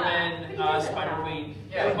 Cybermen, Yeah. Spider Queen.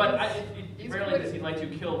 Yeah. But He's rarely good. does he like to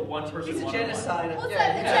kill one person. He's a one-on-one. genocide. Well,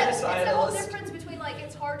 Yeah, it's the whole genocidalist. difference between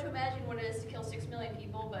it's hard to imagine what it is to kill 6 million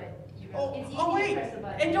people, but It's easy Oh to wait, press the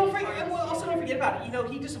button. and don't forget. Well, also don't forget about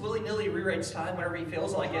it. He just willy-nilly rewrites time whenever he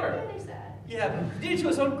feels like Yeah, it. there's that. Yeah, did it to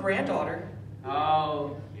his own granddaughter.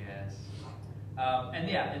 Oh yes.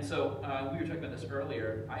 And so we were talking about this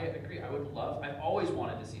earlier. I agree. I've always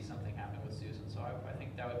wanted to see something happen with Susan, so I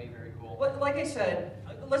think that would be very cool. Like I said,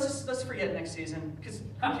 let's forget next season because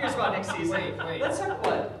who cares about next season? Wait. Let's talk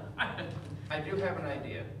what. I do have an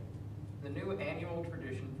idea. The new annual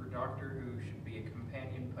tradition for Doctor Who should be a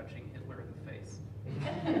companion punching Hitler in the face.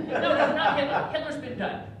 No, not Hitler. Hitler's been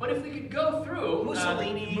done. But if we could go through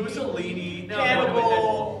Mussolini,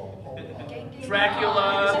 Cannibal,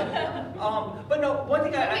 Dracula. But no, one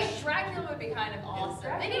thing I think Dracula would be kind of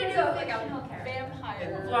awesome. They need to do like a fictional character.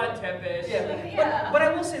 vampire. Vlad Tepes. Yeah. But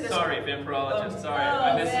I will say this. Sorry, vampirologist.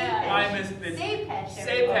 Sorry, man. I missed the Sapesh.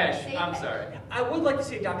 Sapesh. I'm sorry. I would like to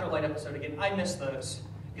see a Dr. Light episode again. I miss those.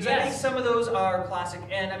 Because I think Yes. some of those are classic,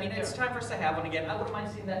 and I mean, it's time for us to have one again. I wouldn't mind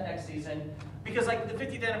seeing that next season. Because like the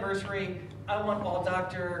 50th anniversary, I want all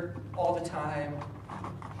Doctor all the time.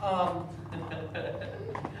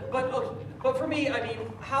 But for me, I mean,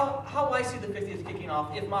 how I see the 50th kicking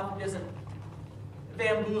off, if Moffat doesn't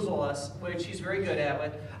bamboozle us, which he's very good at,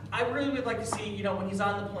 but I really would like to see, when he's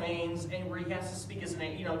on the plains and where he has to speak his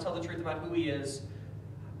name, tell the truth about who he is.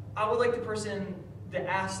 I would like the person that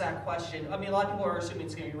asks that question. I mean, a lot of people are assuming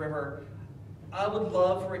it's going to be River. I would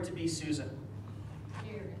love for it to be Susan.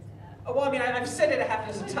 You're gonna say that. Oh, well, I mean, I've said it a half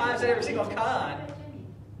dozen times at every single con.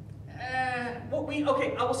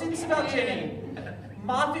 Okay, I will say this about Jenny.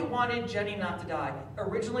 Moffat wanted Jenny not to die.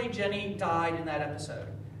 Originally, Jenny died in that episode.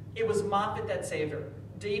 It was Moffat that saved her.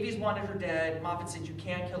 Davies wanted her dead. Moffat said, you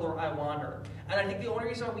can't kill her, I want her. And I think the only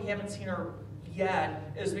reason we haven't seen her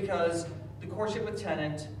yet is because the courtship with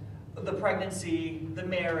Tennant, the pregnancy, the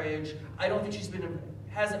marriage, I don't think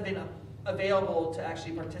hasn't been available to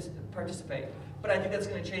actually participate. But I think that's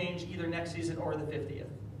going to change either next season or the 50th.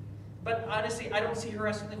 But honestly, I don't see her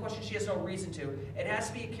asking the question. She has no reason to. It has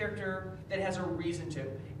to be a character that has a reason to.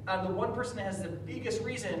 The one person that has the biggest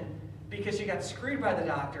reason, because she got screwed by the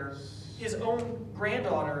Doctor, his own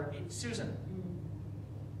granddaughter, Susan.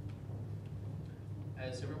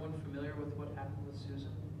 Is everyone familiar with what happened with Susan?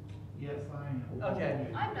 Yes, I am. Okay.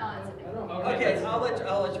 I'm not. Okay, I'll let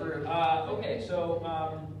you. Okay, so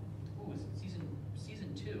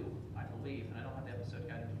season 2, I believe, and I don't have the episode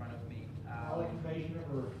guide in front of me. Dalek invasion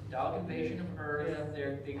of Earth. Dalek invasion of Earth.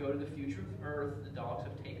 Yeah. They go to the future of Earth. The Daleks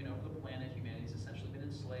have taken over the planet. Humanity's essentially been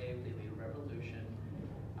enslaved. They lead a revolution.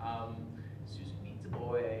 Susan meets a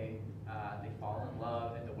boy. They fall in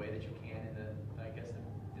love in the way that you can in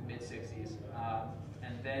the mid-60s.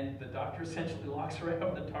 And then the Doctor essentially locks her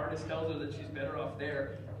out. The TARDIS tells her that she's better off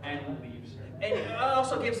there and leaves her. And it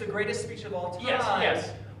also gives the greatest speech of all time.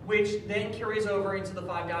 Yes. Which then carries over into the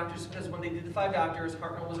Five Doctors, because when they did the Five Doctors,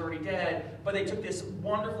 Hartnell was already dead, but they took this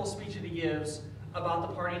wonderful speech that he gives about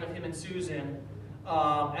the parting of him and Susan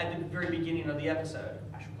at the very beginning of the episode.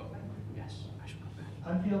 I should go back. Yes, I should go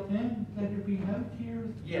back. Until then, let there be no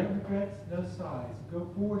tears, Yeah. no regrets, no sighs. Go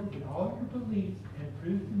forward in all your beliefs and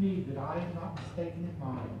prove to me that I am not mistaken in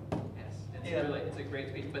mine. Yes, it's a great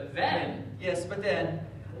speech. But then, Yes, but then,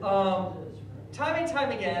 time and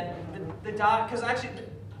time again, because actually,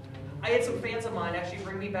 I had some fans of mine actually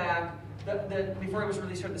bring me back, before it was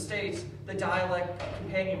released here in the States, the Dialect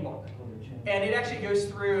Companion book. And it actually goes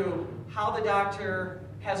through how the Doctor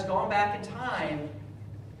has gone back in time,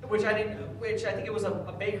 which I think it was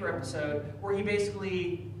a Baker episode, where he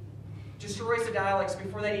basically destroys the dialects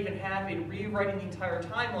before that even happened, rewriting the entire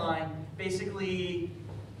timeline, basically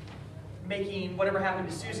making whatever happened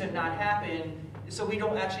to Susan not happen, so we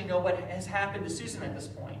don't actually know what has happened to Susan at this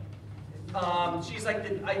point. She's like,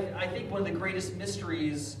 I think, one of the greatest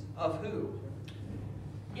mysteries of Who.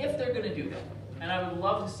 if they're going to do that, and I would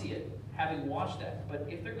love to see it, having watched that, but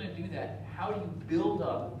if they're going to do that, how do you build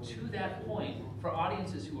up to that point for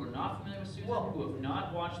audiences who are not familiar with Susan, who have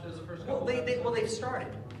not watched those first couple They've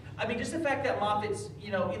started. I mean, just the fact that Moffat's,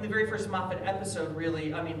 in the very first Moffat episode,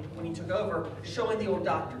 really, when he took over, showing the old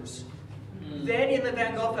doctors. Then in the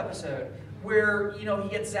Van Gogh episode, where, he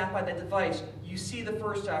gets zapped by that device, you see the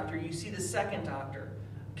first Doctor, you see the second Doctor.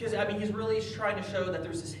 Because, he's really trying to show that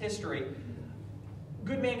there's this history.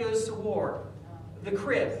 Good Man Goes to War, The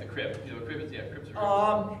Crib. The Crib. Crib's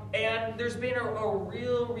a and there's been a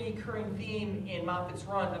real recurring theme in Moffat's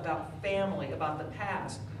run about family, about the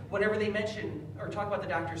past. Whenever they mention or talk about the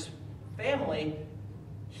Doctor's family,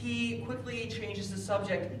 he quickly changes the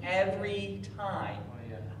subject every time.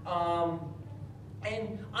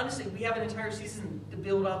 And honestly, we have an entire season to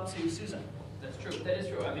build up to Susan. That's true. That is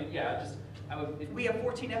true. We have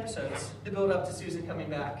 14 episodes to build up to Susan coming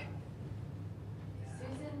back.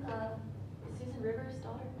 Susan Rivers'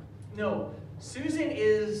 daughter? No, Susan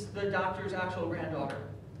is the Doctor's actual granddaughter.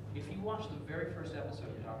 If you watch the very first episode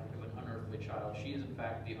of Doctor Who, An Unearthly Child, she is in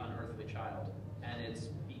fact the unearthly child. And it's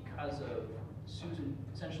because of Susan,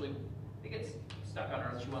 essentially, they get stuck on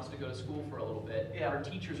Earth. She wants to go to school for a little bit. Yeah. Her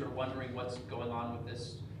teachers are wondering what's going on with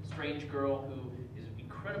this strange girl who is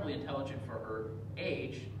incredibly intelligent for her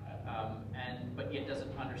age, but yet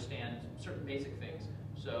doesn't understand certain basic things.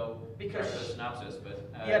 So, Because- sorry for the synopsis,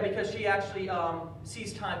 but... Because she actually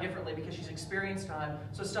sees time differently, because she's experienced time.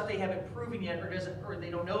 So stuff they haven't proven yet, or they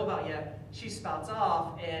don't know about yet, she spouts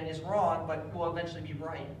off and is wrong, but will eventually be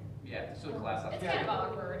right. Yeah, so class up. It's kind of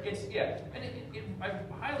awkward. I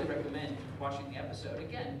highly recommend watching the episode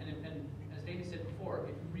again. And as Davey said before,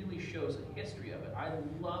 it really shows a history of it. I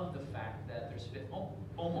love the fact that there's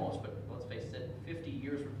almost, but let's face it, 50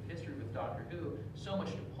 years worth of history with Doctor Who. So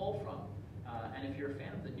much to pull from. And if you're a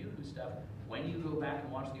fan of the new Who stuff, when you go back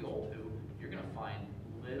and watch the old Who, you're going to find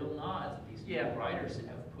little nods that these new writers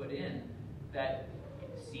have put in that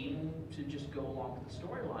seem to just go along with the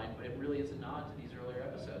storyline, but it really is a nod to these earlier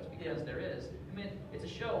episodes, because there is. It's a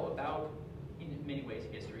show about in many ways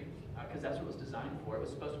history, because that's what it was designed for. It was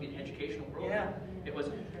supposed to be an educational program. Yeah. It was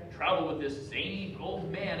travel with this zany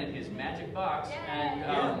old man in his magic box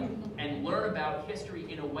and learn about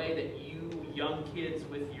history in a way that you young kids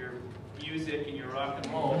with your music and your rock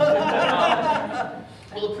and roll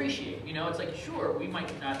will appreciate. You know, it's like, sure, we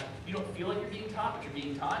might not, you don't feel like you're being taught, but you're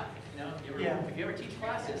being taught. You know, if you ever teach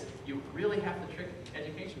classes, you really have to trick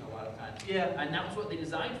education a lot of times. Yeah. And that was what they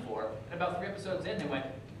designed for. And about 3 episodes in, they went,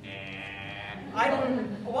 nah.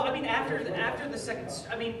 Well, I mean, after the second,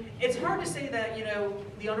 I mean, it's hard to say that, you know,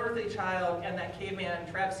 the unearthly child and that caveman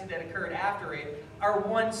travesty that occurred after it are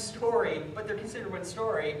one story, but they're considered one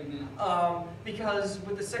story. Because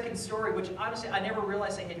with the second story, which honestly I never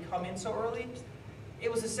realized they had come in so early, it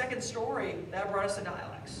was the second story that brought us to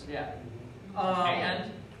dialects. Yeah.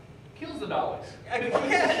 And kills the Daleks.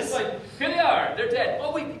 Yes. It's like, here they are, they're dead.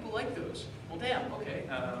 Oh wait, people like those. Well, damn. Okay.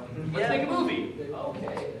 Let's make a movie.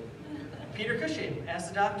 Okay. Peter Cushing as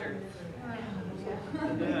the Doctor.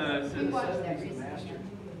 We watched that recently.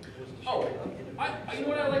 Oh, you know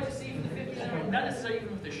what I'd like to see from the 50s? Not necessarily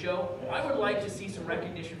even with the show. I would like to see some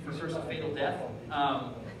recognition for First of Fatal Death.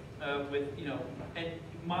 With, you know, and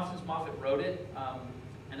since Moffat wrote it,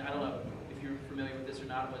 and I don't know if you're familiar with this or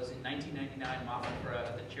not, was in 1999, Moffat for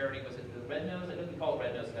the charity, was it the Red Nose? I didn't call it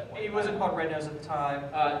Red Nose at that point. It wasn't called Red Nose at the time.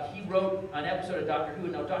 He wrote an episode of Doctor Who.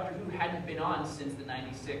 Now, Doctor Who hadn't been on since the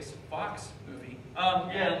 '96 Fox movie.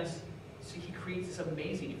 And so he creates this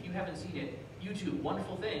amazing, if you haven't seen it, YouTube,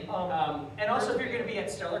 wonderful thing. And also, if you're going to be at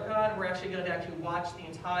StellarCon, we're actually going to actually watch the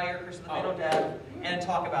entire Curse of the Fatal Death and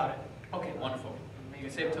talk about it. Okay, wonderful. You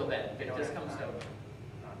can save it till then. It just comes out.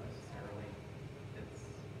 Not necessarily. It's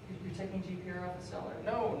You're taking GPR off the Stellar?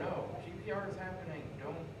 no. GPR is happening.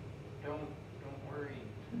 Don't worry.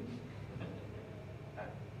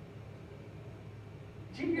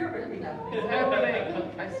 GPR better be happening. It's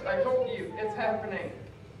happening. I told you, it's happening.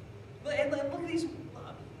 And look at these.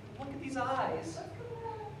 Look at these eyes.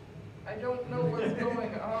 I don't know what's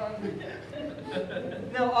going on.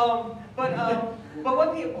 No, but what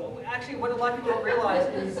a lot of people don't realize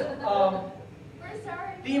is We're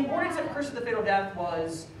sorry. the importance of Curse of the Fatal Death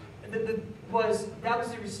was that was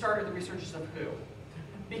the start of the researchers of Who,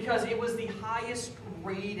 because it was the highest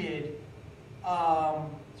rated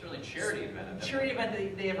It's really a charity event.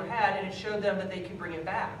 that they ever had, and it showed them that they could bring it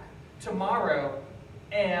back tomorrow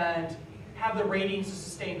and have the ratings to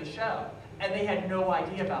sustain the show, and they had no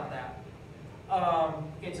idea about that.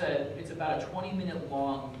 It's about a 20-minute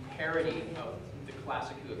long parody of the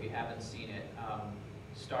classic Who, if you haven't seen it,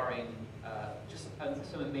 starring just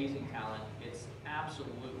some amazing talent. It's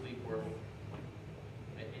absolutely worth.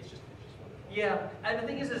 It's just wonderful. Yeah, and the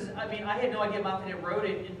thing is I mean, I had no idea Moffat had wrote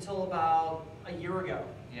it until about a year ago.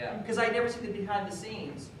 Yeah. Because I had never seen the behind the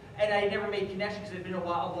scenes, and I had never made connections because it had been a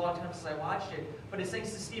long time since I watched it. But it's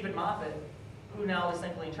thanks to Stephen Moffat, who now is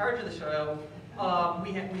thankfully in charge of the show,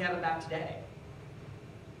 we have it back today.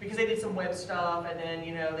 Because they did some web stuff, and then,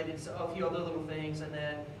 you know, they did a few other little things, and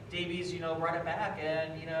then Davies, you know, brought it back,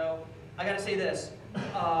 and, you know, I gotta say this,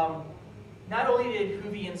 not only did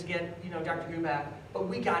Whovians get, you know, Doctor Who back, but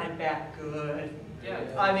we got it back good. Yeah.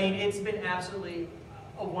 I mean, it's been absolutely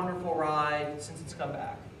a wonderful ride since it's come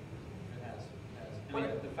back. It has. I mean,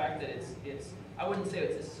 the fact that it's I wouldn't say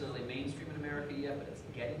it's necessarily mainstream in America yet, but it's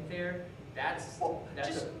getting there. That's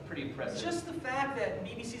pretty impressive. Just the fact that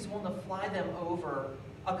BBC's willing to fly them over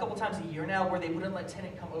a couple times a year now, where they wouldn't let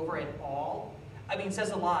Tennant come over at all, I mean,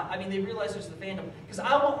 says a lot. I mean, they realize there's the fandom. Because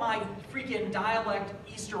I want my freaking dialect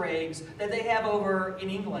Easter eggs that they have over in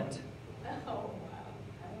England. Oh,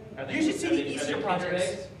 wow. You should see the Easter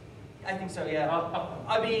projects. I think so, yeah.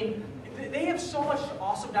 I mean, they have so much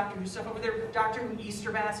awesome Doctor Who stuff over there. Doctor Who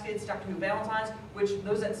Easter baskets, Doctor Who Valentines, which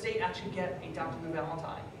those that state actually get a Doctor Who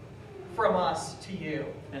Valentine from us to you.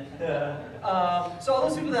 So all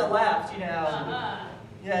those people that left, you know.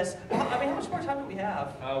 Yes. I mean, how much more time do we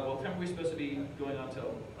have? What time are we supposed to be going on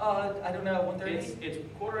till? I don't know, 1:30? It's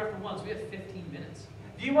 1:15, so we have 15 minutes.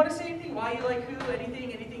 Do you want to say anything? Why you like Who?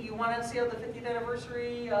 Anything you want to say on the 50th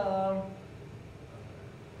anniversary? I'm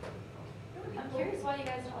curious why you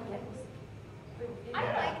guys don't like Eccleston.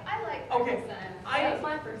 I like Okay. Eccleston. That was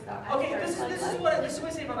my first thought. Okay, this is what I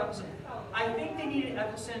say about Eccleston. I think they needed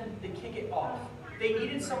Eccleston to kick it off. They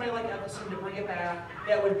needed somebody like Eccleston to bring it back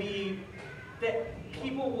that would be, that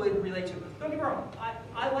people would relate to. Don't get me wrong,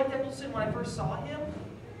 I liked Eccleston when I first saw him,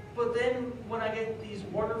 but then when I get these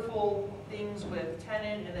wonderful things with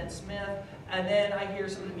Tennant and then Smith, and then I hear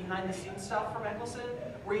some of the behind the scenes stuff from Eccleston,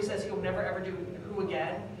 where he says he'll never ever do Who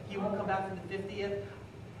again, he won't come back for the 50th.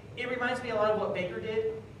 It reminds me a lot of what Baker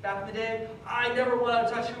did back in the day. I never want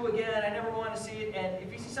to touch Who again, I never want to see it, and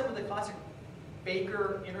if you see some of the classic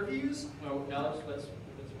Baker interviews. Well, now let's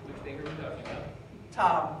which Baker are we talking about?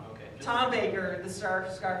 Tom. Okay. Tom Baker, the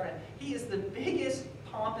Scarfman. He is the biggest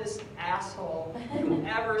pompous asshole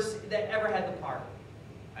that ever had the part.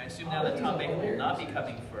 I assume now that Tom Baker will not be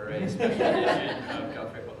coming for a special edition of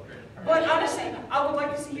Gallifrey Pirate. But honestly, I would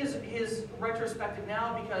like to see his retrospective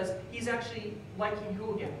now because he's actually liking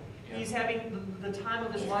Who again. Yeah. He's having the time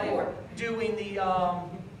of his life doing the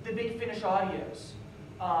Big Finish audios.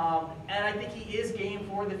 And I think he is game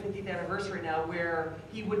for the 50th anniversary now, where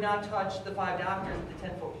he would not touch the 5 Doctors with the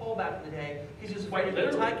 10-foot pole back in the day. He's just afraid to be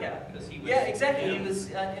a tie cap. Yeah, exactly. Yeah. He was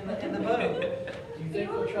in the boat. Do you think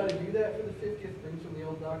they'll try to do that for the 50th? Bring some of the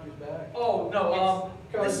old doctors back? Oh no.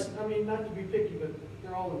 Because I mean, not to be picky, but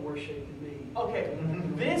they're all in worse shape than me. Okay.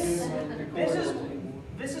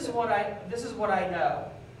 This is what I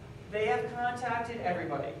know. They have contacted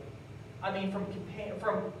everybody. I mean, from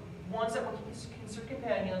ones that were considered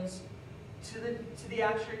companions to the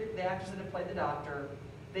actors that have played the Doctor,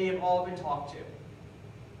 they have all been talked to.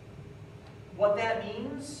 What that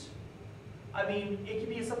means, I mean, it could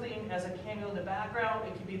be something as a cameo in the background.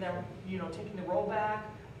 It could be them, taking the role back.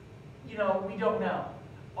 We don't know.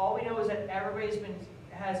 All we know is that everybody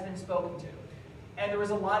has been spoken to, and there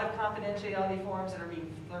was a lot of confidentiality forms that are being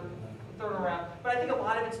thrown around. But I think a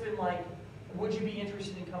lot of it's been like, would you be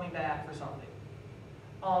interested in coming back for something?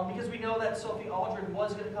 Because we know that Sophie Aldred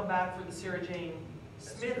was going to come back for the Sarah Jane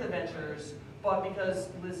Smith adventures, but because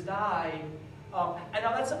Liz died, and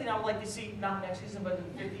now that's something I would like to see, not next season, but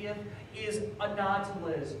the 50th, is a nod to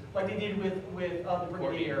Liz, like they did with the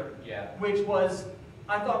Brigadier, which was,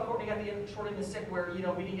 I thought Courtney got the short end of the stick where, we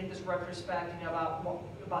didn't get this retrospect about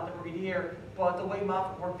the Brigadier, but the way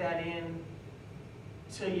Moffat worked that in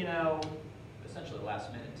to, essentially the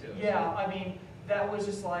last minute too. Yeah, I mean, that was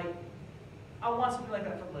just like, I want something like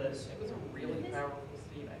that for Liz. It was a really powerful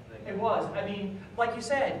scene, I think. It was. I mean, like you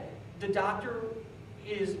said, the Doctor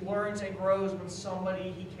learns and grows when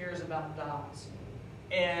somebody he cares about dies.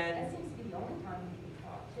 And That seems to be the only time he can be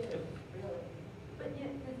taught, too, really. But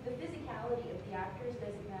the physicality of the actors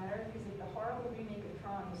doesn't matter, because if the horrible remake of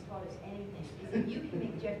Tron has taught us anything, is if you can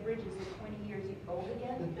make Jeff Bridges look 20 years old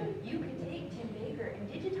again, you could take Tim Baker and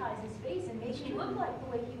digitize his face and make him look like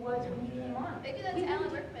the way he was when he came on. Maybe that's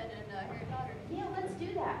Alan Rickman and Harry Potter. Yeah, let's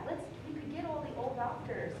do that. We could get all the old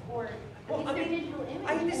doctors, or Well, use their digital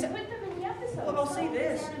image and put them in the episodes. Well, I'll say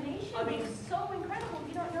this. Animation is so incredible.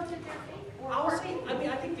 You don't know that they're fake or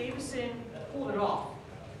I think Davison pulled it off.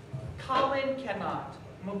 Colin cannot.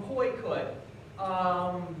 McCoy could.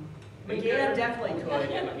 McGann definitely could.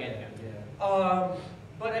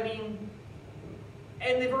 But I mean,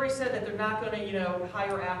 and they've already said that they're not going to,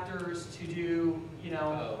 hire actors to do,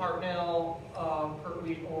 Hartnell,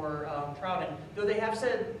 Pertwee, or Troughton. Though they have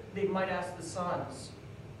said they might ask the sons,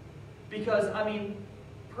 because I mean,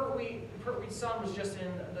 Pertwee's son was just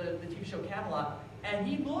in the TV show Camelot, and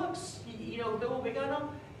he looks, go big on him.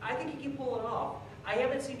 I think he can pull it off. I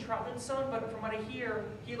haven't seen Troutman's son, but from what I hear,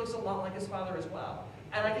 he looks a lot like his father as well.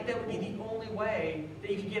 And I think that would be the only way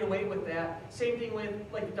that you could get away with that. Same thing with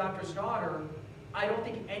like the Doctor's daughter. I don't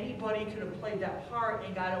think anybody could have played that part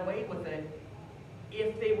and got away with it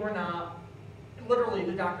if they were not literally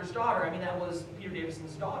the Doctor's daughter. I mean, that was Peter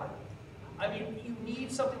Davison's daughter. I mean, you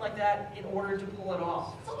need something like that in order to pull it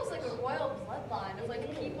off. It's almost like a royal bloodline of like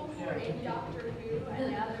people who are in Doctor Who,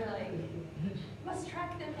 and now they're like, must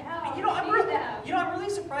track them down. I'm really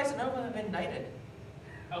surprised that none of them have been knighted.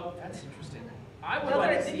 Oh, that's interesting. Now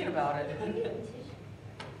that I'm thinking about it.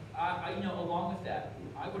 Along with that,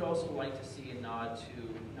 I would also like to see a nod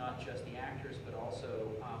to not just the actors, but also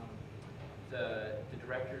the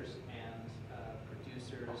directors and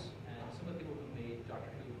producers and some of the people who made Doctor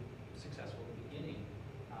Who successful at the beginning.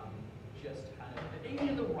 Just kind of,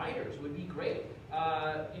 even the writers would be great.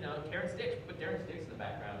 Terrence Dix, put Terrence Dix in the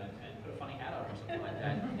background and put a funny hat on or something like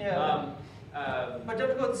that. Yeah. But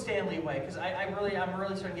don't go the Stan Lee way, because I'm really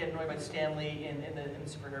starting to get annoyed by Stan Lee in the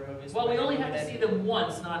superhero movies. Well, we only have to see them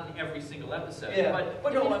once, not in every single episode. Yeah.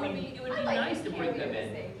 But no, it would be nice to bring them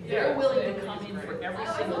in. They're willing to come in for every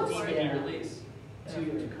single DVD release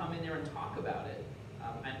to come in there and talk about it.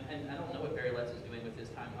 And I don't know what Barry Letts is doing with his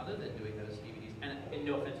time other than doing those DVDs. And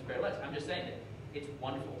no offense to Barry Letts, I'm just saying that it's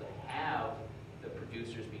wonderful to have the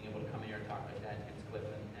producers being able to come in here and talk like that, and Cliff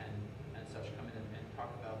and such come in and talk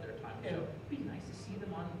about their time. So it'd be nice to see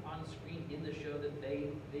them on screen in the show that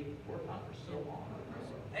they've worked on for so long.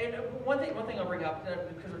 And one thing I'll bring up,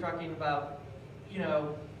 because we're talking about,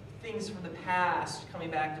 things from the past coming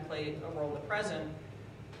back to play a role in the present,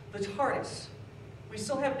 the TARDIS. We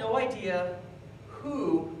still have no idea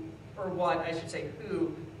who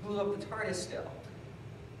blew up the TARDIS still.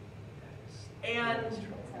 And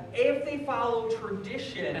if they follow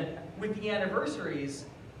tradition with the anniversaries,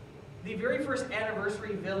 the very first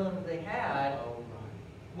anniversary villain that they had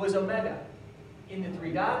was Omega in the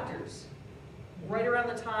Three Doctors. Right around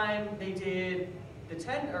the time they did the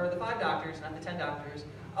 5 Doctors, not the 10 Doctors,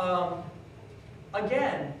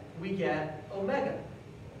 again, we get Omega.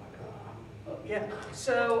 Yeah,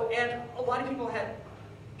 so, and a lot of people had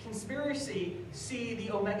conspiracy see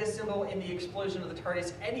the Omega symbol in the explosion of the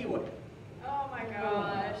TARDIS anyway. Oh my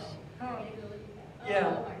gosh.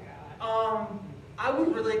 Yeah. Oh my god. I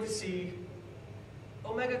would really like to see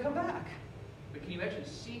Omega come back. But can you actually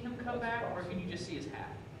see him come back, or can you just see his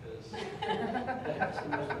hat? 'Cause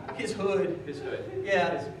His hood. his hood.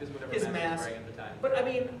 Yeah. His whatever His mask mask. he's wearing at the time. But I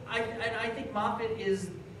mean, I think Moffat is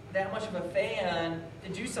that much of a fan to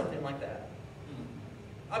do something like that.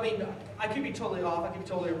 I mean, I could be totally off. I could be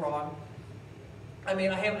totally wrong. I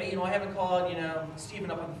mean, I haven't called, Stephen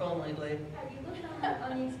up on the phone lately. Have you looked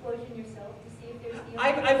on the explosion yourself to see if there's the?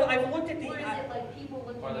 I've looked at the. Or is it like people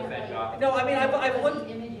looking Or the at Van like? Gogh. No, I mean, I've looked.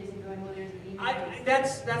 The images and going, well, there's the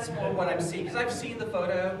images. That's more what I'm seeing, because I've seen the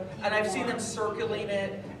photo and I've seen them circling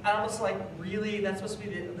it, and I'm just like, really? That's supposed to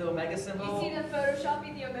be the Omega symbol? You see them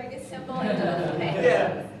photoshopping the Omega symbol into the face.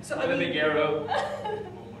 Yeah. So I The mean, big arrow.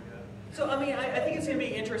 So I mean, I think it's going to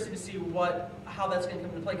be interesting to see how that's going to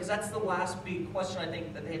come into play, because that's the last big question I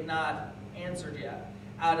think that they have not answered yet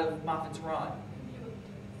out of Moffat's run.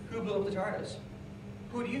 Who blew up the TARDIS?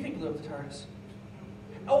 Who do you think blew up the TARDIS?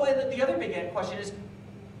 Oh, and the other big question is,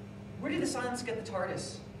 where did the Silence get the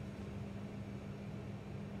TARDIS?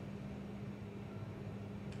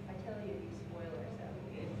 I tell you, you spoil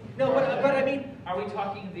ourselves. No, but I mean, Are we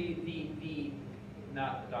talking the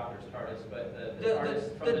not the Doctor's TARDIS, but the The- TARDIS the-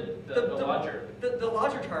 from the- the lodger? the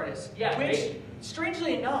lodger TARDIS, Yeah, which,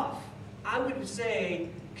 strangely enough, I would say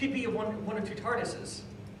could be one or two TARDISes,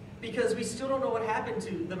 because we still don't know what happened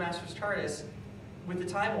to the Master's TARDIS with the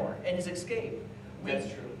Time War and his escape. That's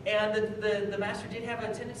true. And the Master did have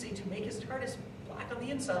a tendency to make his TARDIS black on the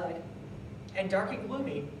inside and dark and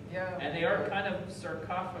gloomy. Yeah. And they are kind of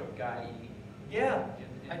sarcophagi Yeah.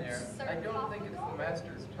 in there. I don't think it's the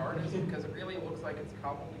Master's TARDIS, because it really looks like it's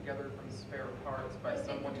cobbled together from spare parts by It's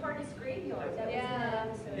someone. the TARDIS graveyard. That was in Yeah. that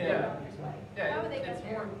episode. Yeah. of Doctor's Wife. Yeah, How would they it's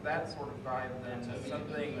get more there? that sort of vibe than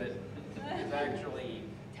something that is actually.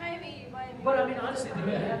 Timey, But I mean, honestly,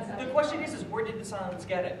 the question is where did the Silence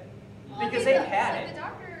get it? Because they've had it.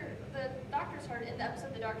 The doctor's heart in the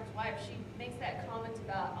episode The Doctor's Wife, she makes that comment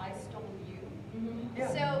about "I stole you." Mhm. Yeah.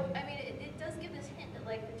 So I mean, it does give this hint that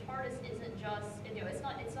like the TARDIS isn't just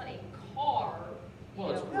it's not a car.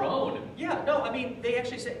 Well, it's know. grown. Yeah, no, I mean, they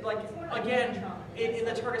actually say, like, It's more like again, Megatron. in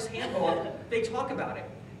the TARDIS handbook, they talk about it.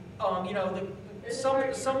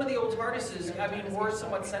 Some of the old TARDISes, I mean, were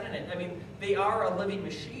somewhat sentient. I mean, they are a living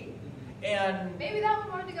machine. And Maybe that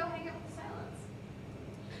one wanted to go hang out with the Silence.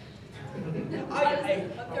 I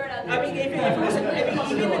I'm throwing it out there. mean, if it was,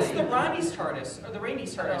 even if it's the Ronnie's TARDIS, or the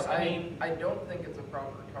Rainey's TARDIS, I mean, I don't think it's a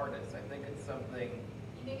proper TARDIS. I think it's something.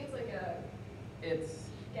 You think it's like a It's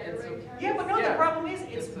getaway a. TARDIS? yeah, but no, the Yeah. problem is,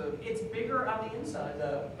 It's it's bigger on the inside,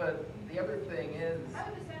 though. But the other thing is. How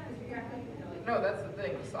would the Silence figure out how to do it? No, that's the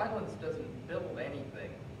thing. Silence doesn't build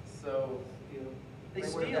anything, so They would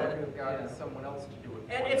steal have had to it. have gotten Yeah. someone else to do it.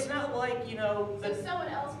 And for it's them. not like, So someone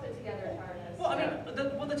else put together a TARDIS. well, I mean,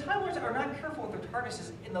 the Time Lords are not careful with their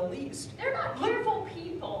TARDISes in the least. They're not careful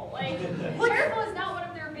people. Like, Look- careful is not one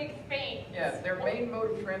of their big things. Yeah, their main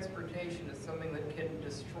mode of transportation is something that can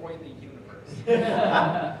destroy the universe.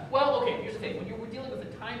 Well, okay, here's the thing. When we're dealing with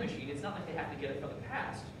a time machine, it's not like they have to get it from the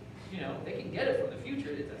past. They can get it from the future.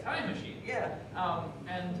 It's a time machine. Yeah. So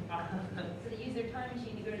they use their time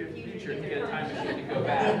machine to go to the future to to get a time machine to go What?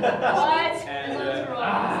 back. What? And, As long as we're all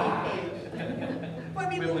on the same page. But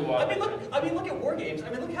I mean, look at War Games. I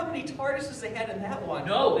mean, look how many TARDISes they had in that one.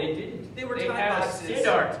 No, they didn't. They were They time had a boxes. Sid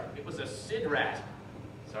art. It was a Sid rat.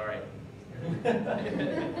 Sorry.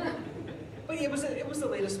 But it was the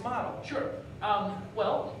latest model. Sure.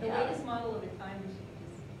 The latest model of a time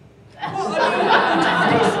machine Well,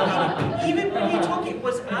 I mean, even when he took it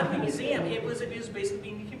was out of the museum, it was basically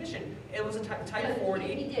being decommissioned. It was a Type 40.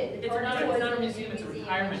 He did. The It's not- TARDIS it's was not a in the museum, it's a museum,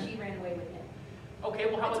 retirement. and she ran away with him. Okay,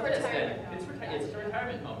 well, how It's about a this then? retirement home. It's a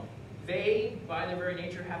retirement home. They, by their very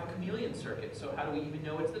nature, have a chameleon circuit. So how do we even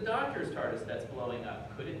know it's the Doctor's TARDIS that's blowing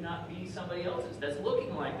up? Could it not be somebody else's that's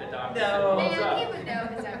looking like the Doctor's that No. blows Man, up? he would know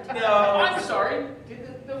his own No. Oh, I'm sorry.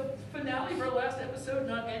 Did the finale of our last episode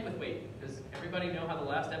not end with Does everybody know how the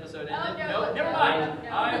last episode ended? no, never no, mind. no.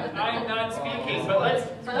 I'm not speaking. But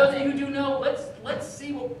for those of you who do know, let's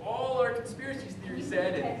see what all our conspiracy theories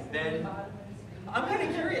said, and then I'm kind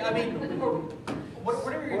of curious. I mean, what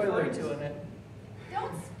are you referring to in it?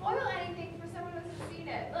 Don't spoil anything for someone who hasn't seen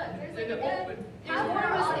it. Look, there's like a Oh, good half of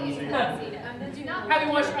our audience who hasn't seen it. Do not Have you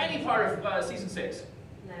watched any part of season 6?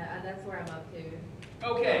 No, that's where I'm up to.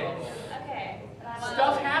 Okay. Okay.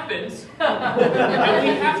 Stuff happens, and we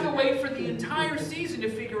have to wait for the entire season to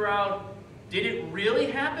figure out, did it really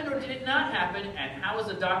happen or did it not happen, and how is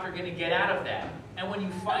the Doctor going to get out of that? And when you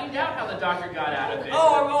find out how the Doctor got out of it,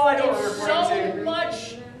 I know what it's you're referring so to.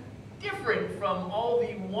 much different from all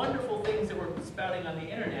the wonderful things that were spouting on the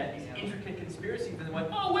internet, these intricate conspiracies, and then went,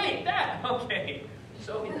 oh wait, that, okay.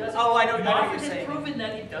 So it doesn't, Oh, I know what Moffat you're has saying. proven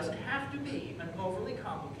that it doesn't have to be an overly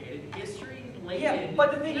complicated history-laden Yeah,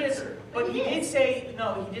 but the thing is, answer. but he did say,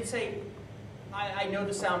 no, he did say, I know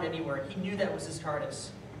the sound anywhere. He knew that was his TARDIS.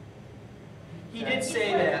 He did It's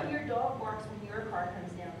say like that. when your dog barks when your car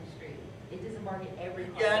comes down the street. It doesn't bark at every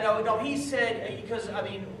car. Yeah, no, he said, because, I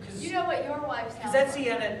mean, because You know what your wife sounds because that's like. the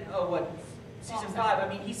end of, season 5. I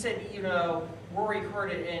mean, he said, Rory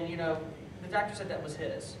heard it, and, the Doctor said that was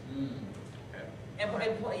his. Okay. And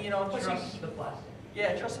plus Trust the plastic.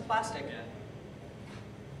 yeah, trust the plastic. Yeah.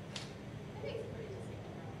 I think it's pretty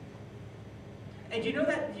decent. And do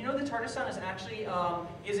you know the TARDIS sound is actually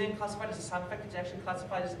isn't classified as a sound effect? It's actually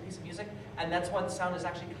classified as a piece of music, and that's why the sound is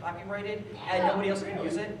actually copyrighted, and nobody else can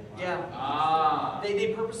use it. Yeah. Ah.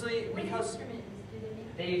 They purposely What because instruments do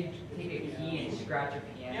they make? They take a key and scratch a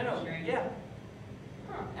piano string. yeah.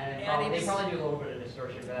 And And they it's- probably do a little bit of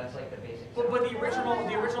distortion, but that's like the basic. But sound.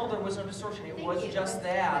 the original there was no distortion. It was just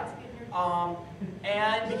that. That's good.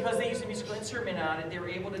 And because they used a musical instrument on it, they were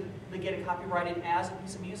able to get it copyrighted as a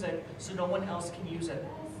piece of music, so no one else can use it.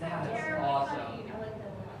 That's Terribly awesome. funny. I like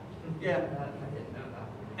that a lot. Yeah. I didn't know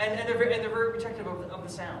that. And they're very protective of the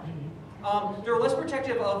sound. They're less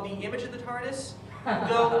protective of the image of the TARDIS,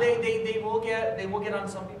 though they will get on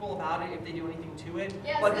some people about it if they do anything to it.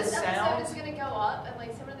 Yeah, but so the this sound. episode is going to go up, and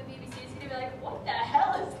like someone on the BBC is going to be like, what the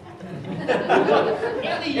hell is that? In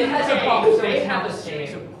the It has a UK, pump, so they it's have not a the series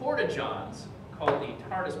same. of porta-johns called the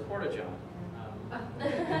TARDIS porta-john.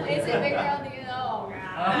 Is it bigger on the oh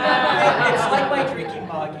god. It's like my drinking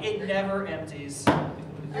mug. It never empties.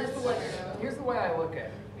 Here's the way I look at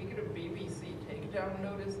it. We get a BBC takedown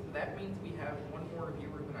notice, that means we have one more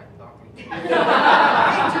viewer than I thought we did.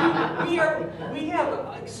 We have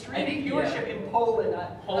extreme viewership in Poland.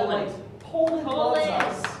 Poland. Poland loves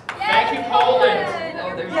us. Thank you,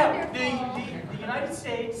 Poland. You're Yeah, wonderful. the United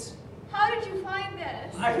States. How did you find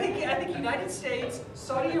this? I think United States,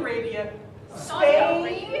 Saudi Arabia, Saudi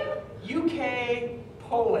Spain, Arabia? UK,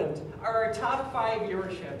 Poland are our top 5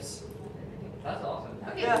 viewerships. That's awesome.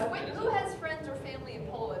 Okay, Yeah. so wait, who has friends or family in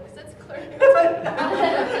Poland? Because that's clear.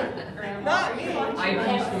 Not me.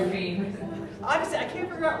 IP spoofing. Honestly, I can't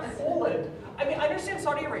figure out Poland. I mean, I understand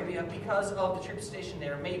Saudi Arabia because of the troops stationed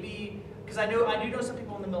there. Maybe because I do know some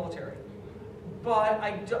people in the military, but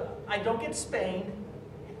I don't get Spain,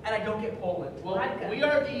 and I don't get Poland. Well, we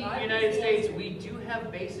are the United States. We do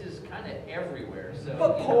have bases kind of everywhere. So.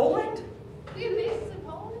 But Poland? Do you have bases in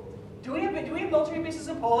Poland? Do we have military bases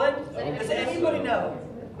in Poland? Does anybody know?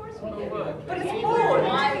 Of course we do. But it's Poland.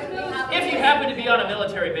 Why would we have If you happen to be on a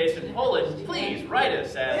military base in Poland, please write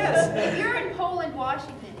us at. Yes. If you're in Poland,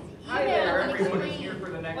 Washington, Hi email there, and everyone is explain here for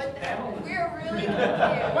the next what the hell. panel. We're really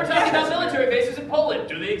We're confused. talking about military bases in Poland.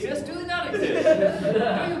 Do they exist? Do they not exist?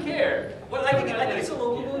 Do you care? Well, I think it's a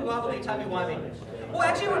little wobbly, timey-wimey. Well,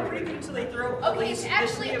 actually, we're pretty good until they throw at Okay, least it's this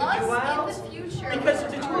actually thing us of out, in the future. because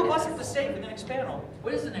the 2 of us have to stay for the next panel.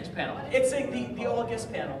 What is the next panel? It's like the all-guest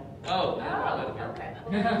panel. Oh, yeah,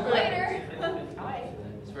 Okay. Later.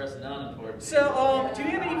 it's for us non-important. So, do you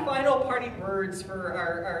have any final parting words for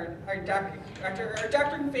our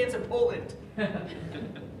doctoring fans in Poland?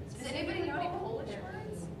 Does anybody know any Polish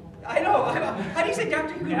words? I know. How do you say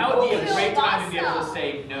Doctor Who? in Now would be a Polish? great time to be able to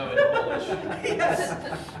say no in Polish. Yes.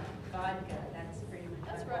 Vodka, that's pretty much.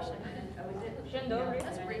 That's Russian. Oh, is it? Shindo.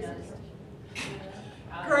 That's racist.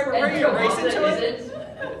 Greg, were you racing to it?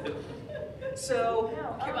 So,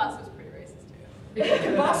 Kielbasa is pretty racist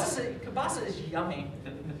too. kielbasa is yummy.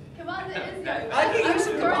 Kielbasa is I can use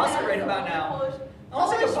some kielbasa right about now. I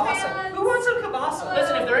want some kielbasa. Who wants some kielbasa?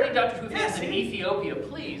 Listen, if there are any Doctor Who fans Yes. in Ethiopia,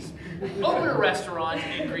 please open a restaurant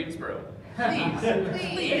in Greensboro. Please,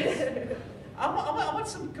 please. I want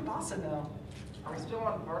some kielbasa now. Are we still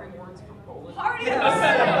on parting words for Poland? Party Yes.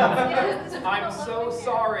 words! Yes. I'm so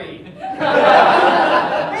sorry.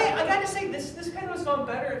 Hey, I gotta say, this kind of was fun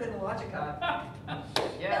better than the Logicon. The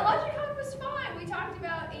Yeah. Logicon was fine. We talked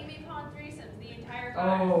about Amy Pond threesomes the entire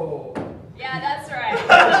time. Oh. Yeah, that's right.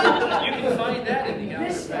 You can find that in the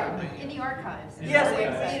Missed that Gallifrey. in the archives. Yes,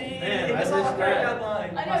 Man, it's I all missed very that.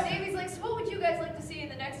 online. I know, Davey's like, so what would you guys like to see in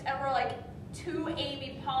the next, and we're like, 2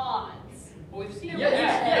 Amy Ponds. Well, we've seen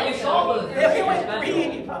Yeah, you saw the. Yeah, we went 3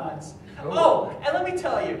 Amy Ponds. Oh, and let me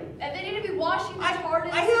tell you, And they need to be washing the I TARDIS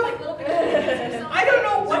have- like little babies or something. I don't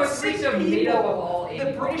know So what it's sick British made up of people all the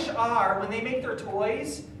Amy British are when they make their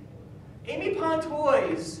toys. Amy Pond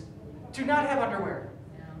toys do not have underwear.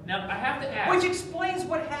 Now, I have to ask. Which explains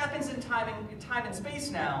what happens in time and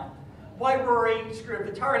space now. Why Rory screwed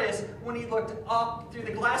up the TARDIS when he looked up through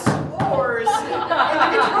the glass doors in the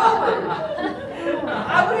control room.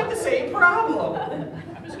 I would have the same problem.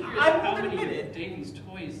 I'm just curious I how won't many admit of it. Davey's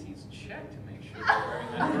toys he's checked to make sure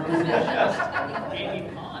they're wearing that just Amy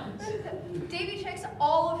Ponds. Davey checks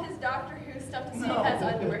all of his Doctor Who stuff to see if it No. has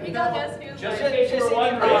underwear. He got this news. Just like, in case you were Just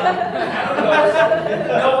wondering. Amy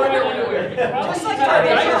No wearing underwear. Just like Probably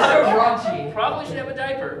Darby should Duck. have a diaper. Probably should have a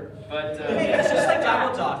diaper, but Hey, it's just like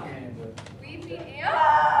Donald Duck. Weepy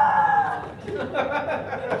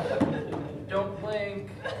Don't blink.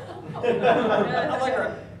 I like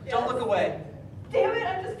her. Don't look away. Damn it,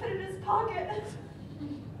 I just put it in his pocket.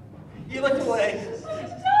 You looked away.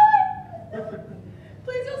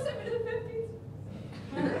 Please don't send me to the 50s.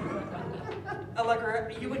 I like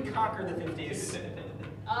her. You would conquer the 50s.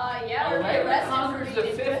 Yeah, we're Whoever arrested conquers for the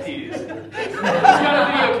reading 50s. He's got a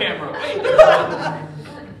video camera. Wait.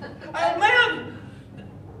 Oh man!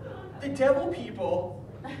 The devil people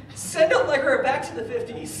send Allegra back to the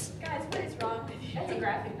 50s. Guys, what is wrong with you? That's a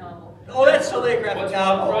graphic novel. Oh, that's totally a graphic What's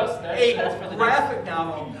wrong novel. for us? That's for the graphic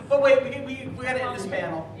novel. But wait, we gotta end this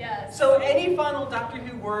panel. Yes. So, any final Doctor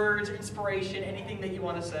Who words, inspiration, anything that you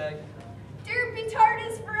want to say? Derpy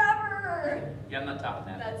TARDIS forever! Yeah, I'm not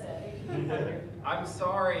topping that. That's it. I'm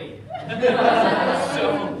sorry.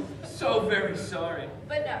 So very sorry.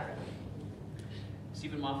 But no.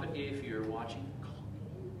 Stephen Moffat, if you're watching,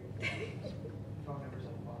 call me.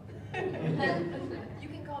 You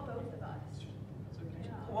can call both of us. It's okay.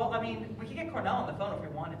 Well, I mean, we could get Cornell on the phone if we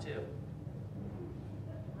wanted to.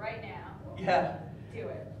 Right now. Yeah. Do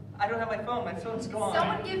it. I don't have my phone. My phone's gone.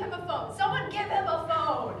 Someone give him a phone. Someone give him a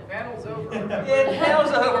phone. Panel's over. It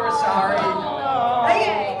panel's over. Sorry. Oh, Hey,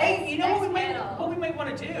 okay. hey, you know what Next panel. we might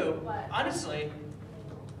want to do? What? Honestly,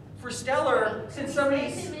 for Stellar, since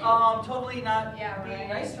somebody's totally not being right.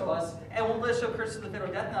 nice to us and won't let us show Curse of the Fatal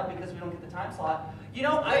Death Knot because we don't get the time slot. You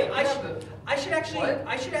know, Wait, I should actually What?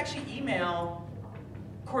 I should actually email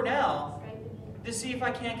Cornell to see if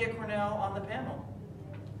I can't get Cornell on the panel.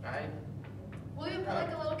 Right? Will you put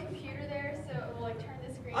like a little computer there so it will like turn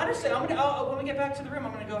the screen? Honestly, I'm gonna when we get back to the room,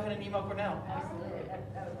 I'm gonna go ahead and email Cornell. Absolutely.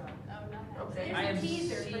 That was on. Oh, no. Okay. I am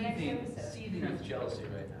teaser for next seething with jealousy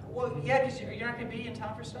right now. Well, yeah, because you're not gonna be in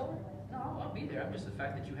town for Stellar. No, I'll be there. I'm just the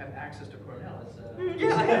fact that you have access to Cornell is.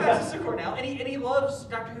 Yeah, I have access to Cornell, and he loves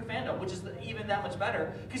Doctor Who fandom, which is even that much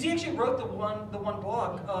better. Because he actually wrote the one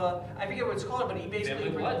blog. I forget what it's called, but he basically.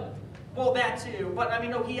 Family Blood? Well, that too, but I mean,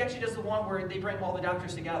 no, he actually does the one where they bring all the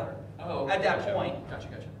doctors together. Oh, At that gotcha. point. Gotcha.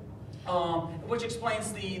 Which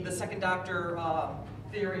explains the second Doctor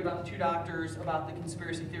theory about the two doctors, about the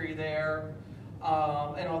conspiracy theory there,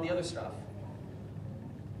 and all the other stuff.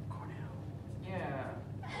 Yeah.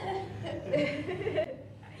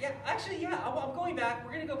 Yeah, actually, yeah. I'm going back.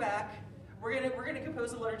 We're gonna go back. We're gonna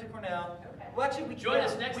compose a letter to Cornell. Okay. Well, actually, we Join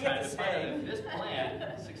us next we time have to to find out stay. if this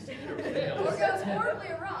plan succeeded or Or failed. goes horribly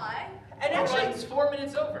awry. And actually, it's 4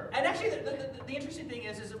 minutes over. And actually, the interesting thing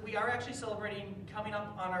is that we are actually celebrating coming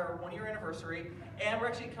up on our 1-year anniversary, and we're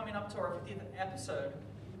actually coming up to our 50th episode,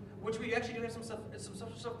 which we actually do have some stuff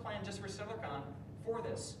planned just for StellarCon for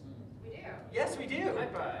this. We do. Yes, we do. High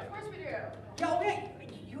Of five. course we do. Yeah, okay.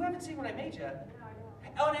 You haven't seen what I made yet.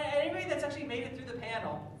 Oh, and anybody that's actually made it through the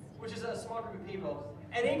panel, which is a small group of people,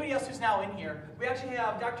 and anybody else who's now in here, we actually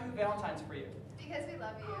have Doctor Who Valentine's for you. Because we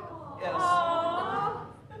love you. Yes. Aww.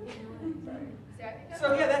 So, I think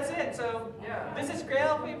So yeah, that's it. So Yeah. this is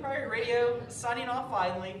Gallifrey Pirate Radio signing off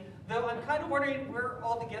finally. Though I'm kind of wondering where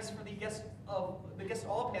all the guests for the guest all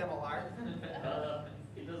panel are.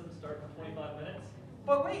 It doesn't start in 25 minutes.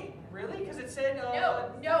 But wait, really? Because it said. No,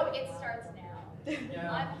 it starts now.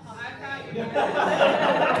 Yeah. I'm hungry. It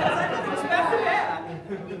was back to back.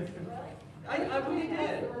 I really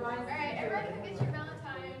did. Alright, everybody can get your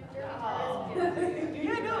Valentine.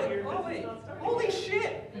 Yeah, no. Oh wait. Holy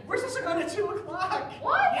shit! We're supposed to go to 2 o'clock.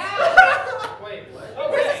 What? Wait,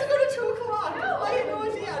 what? We're supposed to go to 2 o'clock. No. I had no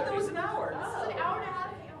idea. I thought it was an hour. This is an hour and a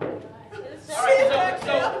half. All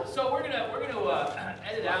right, so we're gonna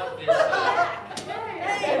edit out this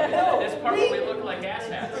this part where we look like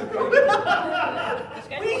asshats.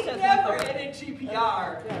 We never edit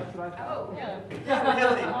GPR. Oh. Yeah,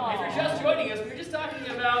 really. If you're just joining us, we were just talking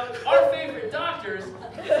about our favorite doctors.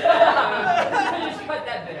 Just cut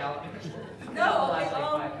that bit out. No,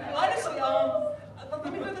 honestly,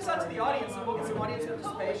 let me throw this out to the audience, and we'll get some audience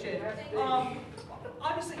participation.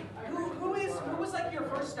 Honestly, who was like your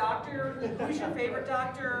first doctor? Who's your favorite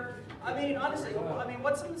doctor? I mean, honestly,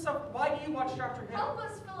 what's some of the stuff? Why do you watch Doctor Who? Help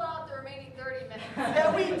us fill out the remaining 30 minutes. That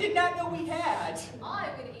we did not know we had.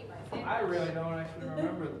 I'm gonna eat my sandwich. I really don't actually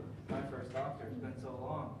remember my first Doctor. It's been so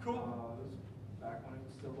long. Cool. It was back when it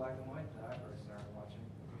was still black and white that I first started watching.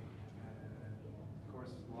 And of course,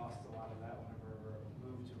 lost a lot of that whenever we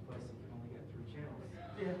moved to a place that you can only get 3 channels.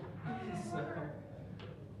 Yeah. So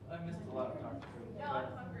I missed a lot of Doctor Who. No, I'm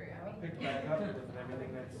hungry. I picked back up with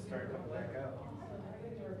everything that's started coming back out.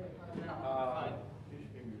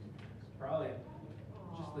 Probably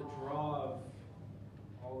just the draw of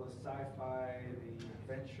all the sci-fi, the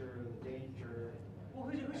adventure, the danger. Well,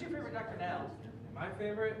 who's your favorite doctor now? My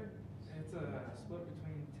favorite, it's a split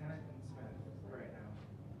between Tennant and Smith right now.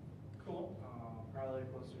 Cool. Probably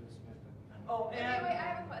closer to Smith. Oh, Okay, and wait, I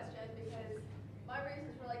have a question because my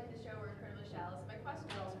reasons for liking the show were incredibly shallow, so my question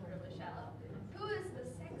is also incredibly shallow. Who is the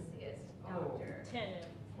sexiest doctor? Tennant.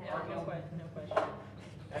 No question.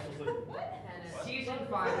 What? Season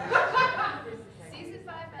 5. Season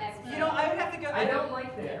 5 best. you know, I would have to go. I don't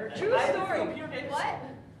like that. True story. What?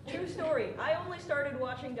 True story. I only started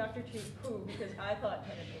watching Doctor Who because I thought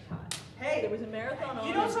Tennant was hot. Hey, There was a marathon on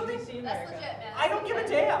you know BBC something? That's America. legit, man. I don't give a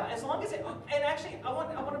damn as long as it. And actually, I want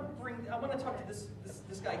to talk to this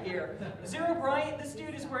guy here. Zero Bryant. This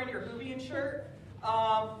dude is wearing your Whovian shirt.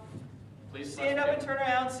 Please Stand up and turn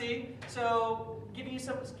around. See. So giving you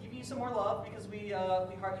some more love because we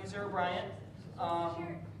heart you, Zero Bryant.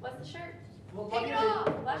 What's the shirt? We'll Take love it you. off.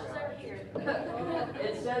 Luscious over here.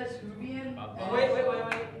 It says Whovian. Wait.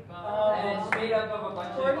 And it's made up of a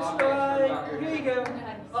bunch of Artist objects from Bride. Doctor Here Who. you go.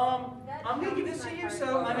 I'm gonna give this to you,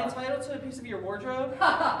 so I'm entitled to a piece of your wardrobe.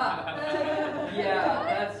 Yeah,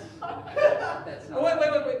 that's not.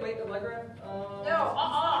 Wait, Allegra. No,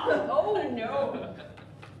 Oh no!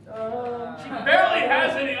 She barely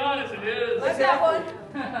has any on as it is. I got one.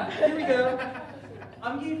 Here we go.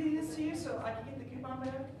 I'm giving this to you, so I can get the coupon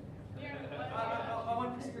back. I want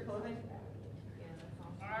a piece of your clothing.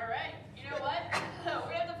 All right. You know what?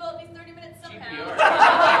 We have to fill up these 30 minutes somehow. GPR.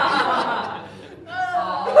 Oh,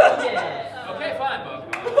 yeah. Okay, fine, Bob.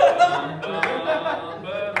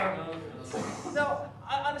 No,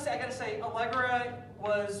 honestly, I gotta say, Allegra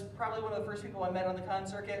was probably one of the first people I met on the con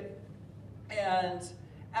circuit. And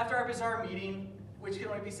after our bizarre meeting, which can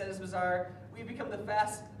only be said as bizarre, we've become the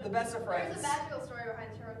best of There's friends. a magical story behind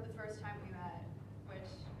the first time we met, which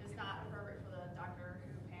is not appropriate for the Doctor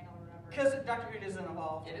Who panel or whatever. Because Doctor Who doesn't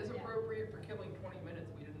evolve. It is appropriate for killing 20 minutes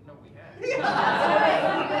we didn't know we had. Would you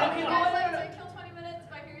guys like to kill 20 minutes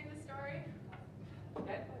by hearing the story?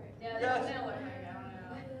 Okay. Yeah, Yes. they don't look like it. I don't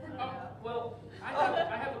know. Oh, well, I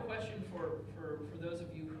have a question for those of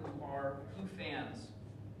you who are Who fans,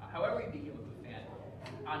 however you became a Who fan,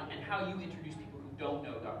 and how you introduce people who don't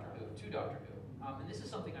know Doctor Who to Doctor Who. And this is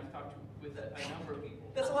something I've talked with a number of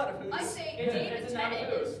people. That's a lot of Who's. I say It's David a lot of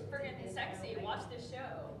Tennant Who's. is friggin' sexy. Watch this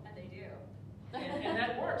show, and they do. And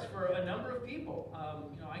that works for a number of people.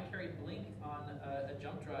 I carried Blink on a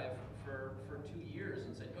jump drive for 2 years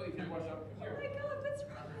and said, "Oh, you've never watched Doctor Who?" Oh my God, what's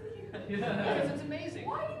wrong with you? Because it's amazing.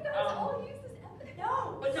 Why do you guys all use this episode?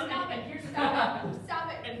 No, But no, stop and it. here's the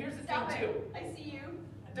Stop it. And here's the Stop thing, it. too. I see you.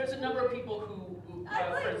 There's a number of people who I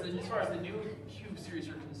for like instance, as far as the new Cube series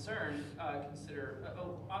are concerned, consider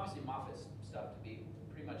obviously Moffat's stuff to be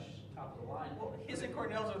pretty much top of the line. Well, his and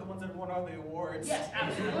Cornell's are the ones that won all the awards. Yes,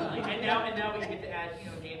 absolutely. and now we get to add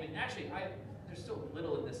Gaiman. Actually, there's so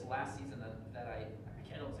little in this last season that I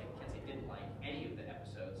can't say didn't like any of the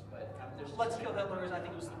episodes, but there's. Let's Kill Hitler is, I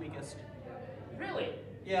think, was the weakest. Really?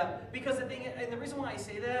 Yeah, because the thing, and the reason why I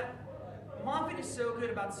say that, Moffat is so good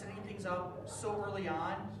about setting things up so early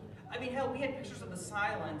on. I mean, hell, we had pictures of the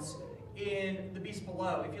silence in The Beast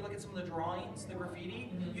Below. If you look at some of the drawings, the graffiti,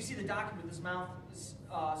 you see the Doctor with his mouth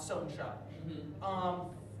sewn shut.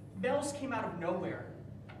 Mel's came out of nowhere.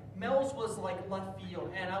 Mel's was like left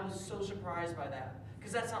field, and I was so surprised by that.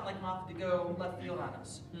 Because that's not like Moffat to go left field on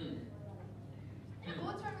us. Yeah, but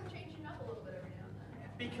what's wrong with changing up a little bit every now and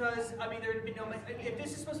then? Because, I mean, there'd be no, if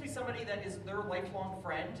this is supposed to be somebody that is their lifelong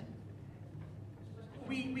friend,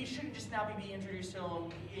 we shouldn't just now be introduced to them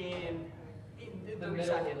in 30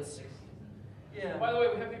 seconds. Yeah. By the way,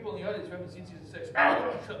 we have people in the audience who haven't seen season 6. I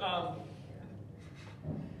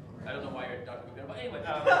don't know why you're Dr. Buchanan, but anyway.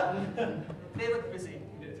 They look busy.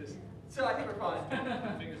 So I think we're fine.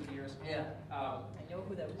 Fingers and ears. Yeah. I know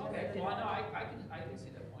who that was. Okay, well, no, I can see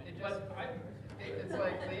that point. It's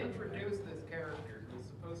like they introduced this character who's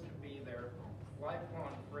supposed to be their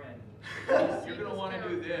lifelong friend. You're going to want to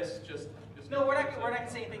do this. Just No, we're not going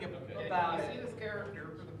to say anything about You it. see this character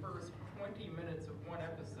for the first 20 minutes of one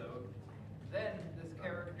episode, then this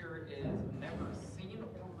character is never seen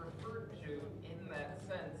or referred to in that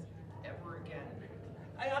sense ever again.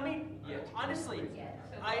 I mean, honestly,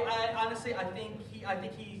 I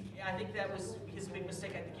think that was his big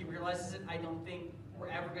mistake. I think he realizes it. I don't think we're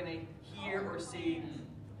ever going to hear or see.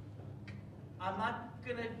 I'm not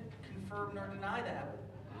going to confirm nor deny that.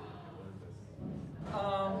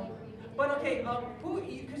 But okay,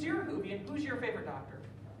 because you're a Whovian, who's your favorite Doctor?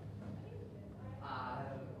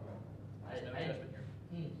 There's no judgment here.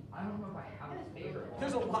 I don't know if I have a favorite one.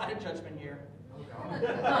 There's a lot of judgment here. Oh,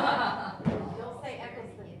 God. You'll say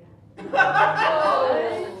Eccleston.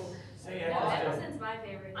 Say No, Eccleston. Eccleston's my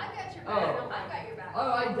favorite. I got your Oh. back. I got your back. Oh,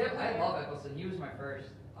 I love Eccleston. He was my first.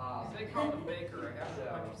 They call him Baker. I have to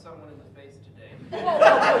punch someone in the face today. I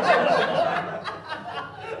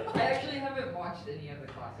actually haven't watched any of the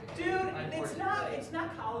classics. Dude, it's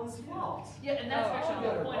not Colin's fault. Yeah, and that's actually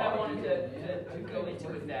the point I wanted to go into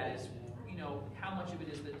with that is, how much of it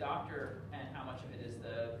is the Doctor and how much of it is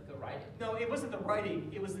the writing. No, it wasn't the writing.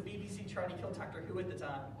 It was the BBC trying to kill Doctor Who at the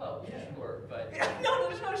time. Well, sure, but No,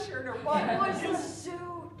 there's no sure nor but. It was the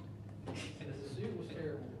suit. The suit was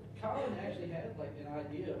terrible. Colin actually had like an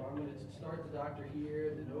idea of I'm going to start the Doctor here,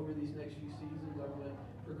 and then over these next few seasons I'm going to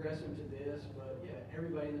progress him to this. But yeah,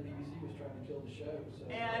 everybody in the BBC was trying to kill the show.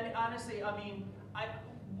 So. And honestly, I mean,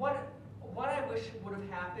 what I wish would have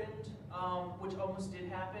happened, which almost did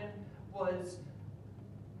happen, was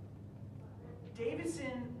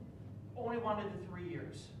Davidson only wanted the 3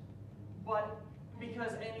 years, and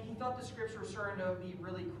he thought the scripts were starting to be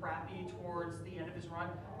really crappy towards the end of his run,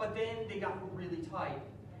 but then they got really tight,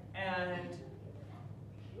 and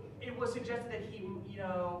it was suggested that he,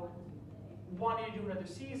 wanted to do another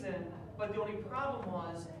season, but the only problem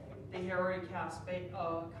was they had already cast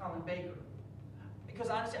Colin Baker. Because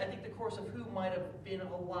honestly, I think the course of Who might have been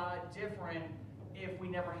a lot different if we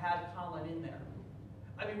never had Colin in there.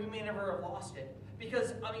 I mean, we may never have lost it.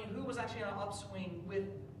 Because, I mean, Who was actually on an upswing with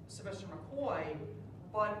Sylvester McCoy,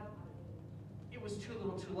 but it was too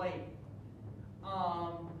little too late.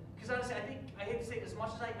 Because honestly, I hate to say it, as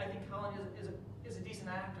much as I think Colin is a decent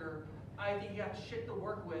actor, I think he got shit to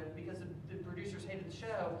work with because the producers hated the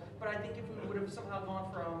show. But I think if we would have somehow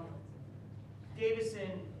gone from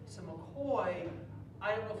Davison to McCoy,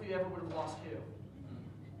 I don't know if we ever would have lost Who.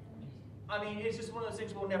 I mean, it's just one of those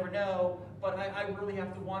things we'll never know, but I really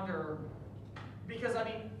have to wonder, because I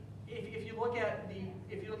mean, if you look at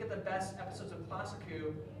the best episodes of Classic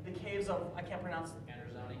Who, the Caves of, I can't pronounce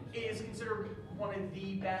it, is considered one of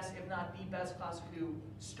the best, if not the best Classic Who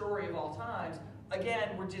story of all times.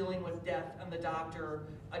 Again, we're dealing with death and the Doctor,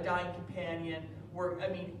 a dying companion, I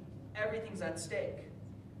mean, everything's at stake.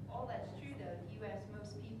 All that's true though. If you ask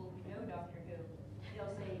most people who know Doctor Who,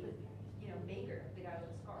 they'll say, Baker, the guy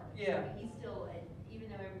with the scar. Yeah. He's still, even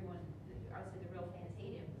though everyone, obviously the real fans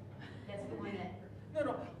hate him, that's the one that.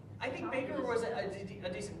 No. I think Baker was a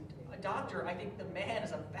decent Doctor. I think the man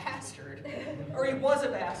is a bastard, or he was a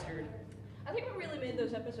bastard. I think what really made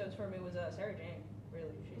those episodes for me was Sarah Jane.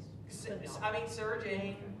 Really, Sarah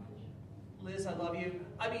Jane, Liz, I love you.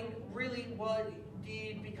 I mean, really, what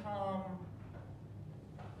did become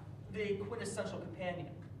the quintessential companion?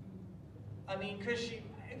 I mean, because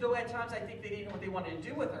though at times I think they didn't know what they wanted to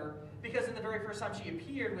do with her, because in the very first time she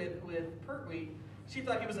appeared with Pertwee, she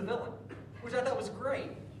thought he was a villain, which I thought was great.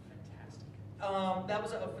 Fantastic. That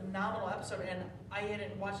was a phenomenal episode, and I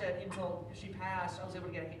hadn't watched that until she passed. I was able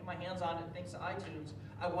to get my hands on it thanks to iTunes.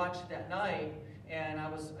 I watched it that night, and I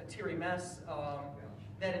was a teary mess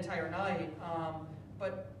that entire night.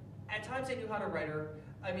 But at times they knew how to write her.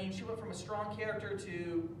 I mean, she went from a strong character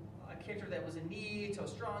to a character that was in need to a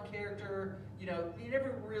strong character. You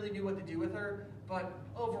never really knew what to do with her. But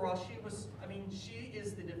overall, she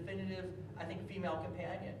is the definitive, I think, female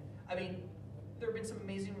companion. I mean, there have been some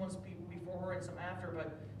amazing ones before her and some after,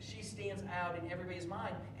 but she stands out in everybody's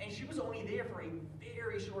mind. And she was only there for a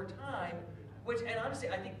very short time, and honestly,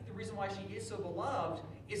 I think the reason why she is so beloved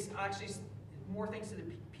is actually more thanks to the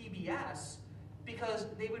PBS, because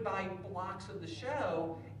they would buy blocks of the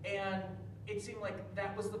show, and it seemed like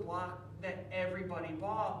that was the block that everybody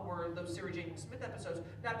bought were those Sarah Jane Smith episodes,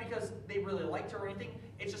 not because they really liked her or anything,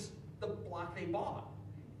 it's just the block they bought.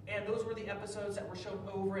 And those were the episodes that were shown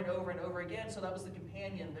over and over and over again, so that was the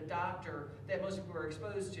companion, the Doctor, that most people were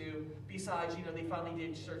exposed to, besides, they finally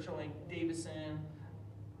did start showing Davison.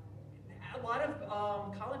 A lot of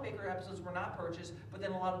Colin Baker episodes were not purchased, but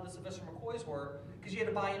then a lot of the Sylvester McCoys were, because you had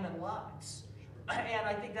to buy them in lots. And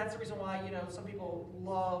I think that's the reason why, some people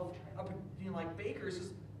love, like Baker's,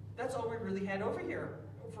 because that's all we really had over here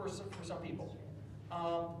for some people.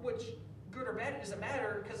 Which good or bad, it doesn't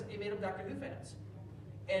matter because it made them Doctor Who fans,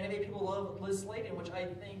 and it made people love Liz Sladen, which I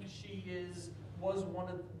think she was one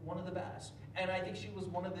of the best, and I think she was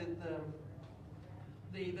one of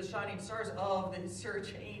the shining stars of the Sarah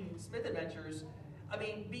Jane Smith adventures. I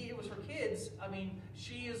mean, it was for kids. I mean,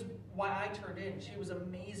 she is why I turned in. She was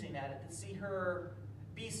amazing at it. To see her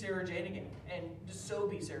be Sarah Jane again, and just so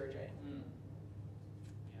be Sarah Jane.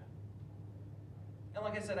 And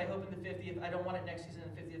like I said, I hope in the 50th, I don't want it next season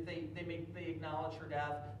in the 50th, they acknowledge her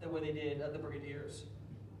death the way they did the Brigadiers.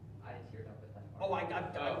 I teared up at that. Oh, I'm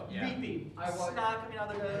weeping. Snot coming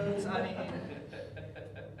out of the nose. I mean,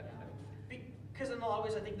 because in a lot of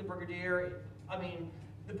ways, I think the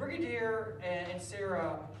Brigadier and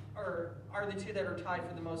Sarah are the two that are tied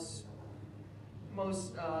for the most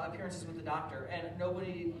appearances with the Doctor, and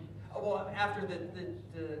nobody. Well, after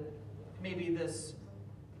the maybe this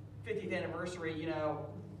 50th anniversary, you know,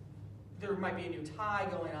 there might be a new tie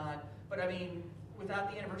going on, but I mean,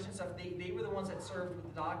 without the anniversary stuff, they were the ones that served with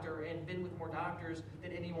the Doctor and been with more Doctors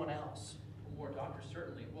than anyone else. More Doctors,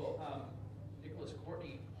 certainly. Well, Nicholas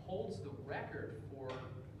Courtney holds the record for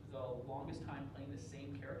the longest time playing the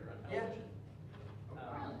same character on television.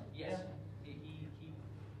 Yes. Yeah. He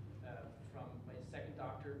from my second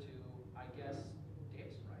Doctor to, I guess,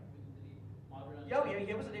 Davison, right? Did he monitor on? Yeah,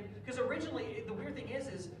 he was a name. Because originally, the weird thing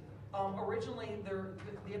is originally the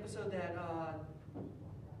episode that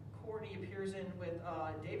Courtney appears in with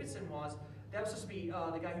Davidson that was supposed to be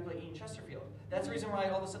the guy who played Ian Chesterfield. That's the reason why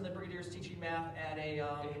all of a sudden the Brigadier is teaching math at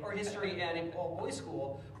or history at a all-boys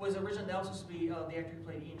school. Was originally that was supposed to be the actor who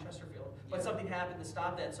played Ian Chesterfield, but something happened to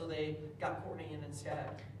stop that, so they got Courtney in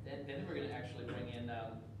instead. Then they were going to actually bring in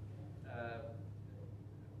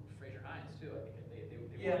Fraser Hines too. I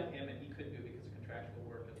think they wanted him, and he couldn't do it because of contractual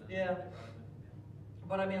work. And then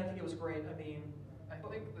But I mean, I think it was great. I mean, I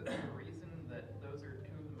think that the reason that those are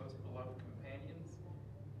two of the most beloved companions,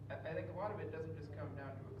 I think a lot of it doesn't just come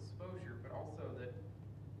down to exposure, but also that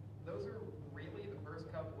those are really the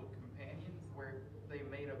first couple of companions where they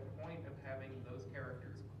made a point of having those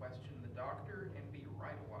characters question the Doctor and be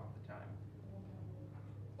right a lot of the time.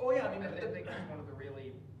 Oh yeah, I mean, I think that's one of the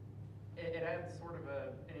really, it adds sort of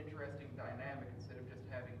an interesting dynamic instead of just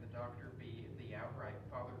having the Doctor be the outright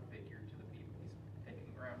father figure to the people he's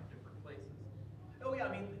taking around to different places. Oh yeah,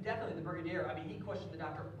 I mean, definitely the Brigadier. I mean, he questioned the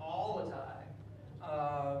Doctor all the time.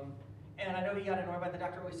 And I know he got annoyed by the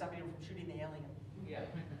Doctor always stopping him from shooting the alien. Yeah,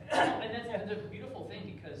 and that's a beautiful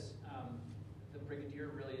thing because the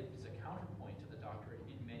Brigadier really is a counterpoint to the Doctor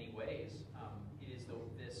in many ways. It is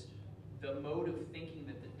the mode of thinking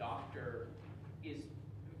that the Doctor is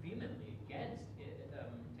vehemently against.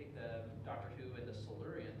 Take the Doctor Who and the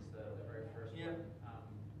Silurians, the very first one.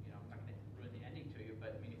 You know, I'm not going to ruin the ending to you,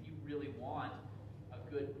 but I mean, if you really want a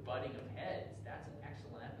good butting of heads, that's an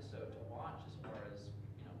excellent episode to watch as far as,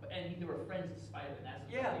 you know, and they were friends despite it, and that's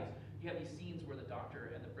the thing. You have these scenes where the Doctor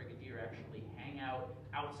and the Brigadier actually hang out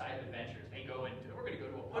outside of adventures. They go into, we're going to go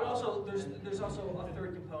to a pub. But also, there's also a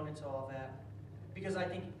third component to all that, because I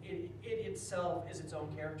think it itself is its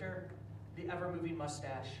own character, the ever-moving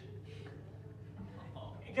mustache.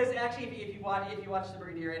 Because actually, if you watch the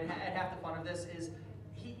Brigadier, and half the fun of this is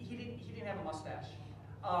he didn't have a mustache.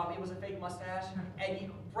 It was a fake mustache,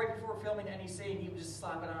 and right before filming any scene, he would just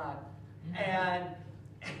slap it on, and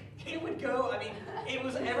he would go. I mean, it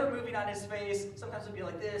was ever moving on his face. Sometimes it would be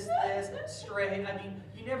like this, straight. I mean,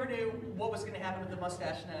 you never knew what was going to happen with the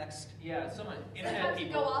mustache next. Yeah, someone internet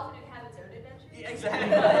people go off and have its own adventures. Yeah,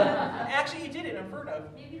 exactly. Actually, you did it. Unheard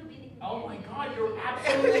of. Maybe it'll be the. Oh my God, you're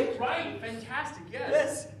absolutely right. Fantastic.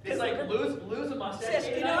 Yes. It's like lose a mustache.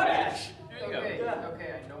 Get an eye patch. There you Okay, go.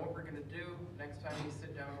 okay, I know what we're gonna do next time we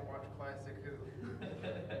sit down and watch Classic Who.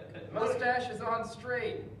 Mustache is on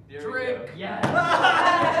straight. There Drink. we go. Yes.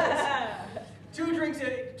 Two drinks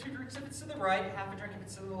if it's to the right, half a drink if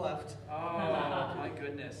it's to the left. Oh my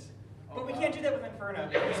goodness. But we can't do that with Inferno.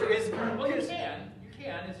 Well, you can. You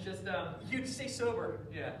can. It's just you'd stay sober.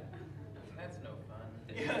 Yeah. That's no fun.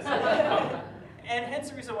 Yes. And hence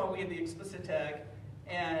the reason why we have the explicit tag,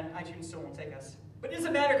 and iTunes still won't take us. But it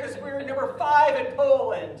doesn't matter because we're number 5 in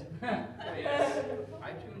Poland. Yes.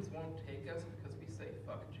 iTunes won't take us because we say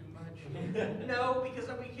fuck too much. No, because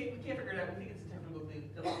we can't figure it out. We think it's a technical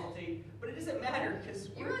difficulty, but it doesn't matter because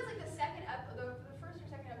You realize like the first or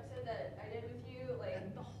second episode that I did with you,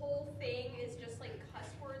 like the whole thing is just like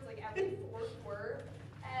cuss words like every fourth word,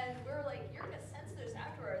 and we were like, you're gonna censor this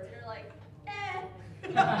afterwards, and you're like, eh.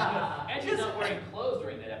 And she's not wearing clothes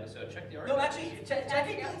during that episode. Check the article. No, actually,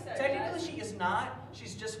 technically she is not.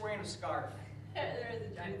 She's just wearing a scarf. There is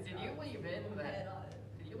a giant Did you leave in that?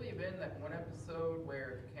 Did you leave in that one episode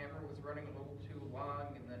where the camera was running a little too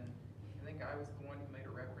long, and then I was the one who made a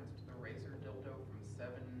reference to the razor dildo from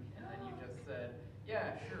Seven, and then you just said,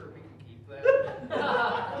 yeah, sure, we can keep that.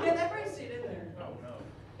 Yeah, that probably stayed in there. Oh, no.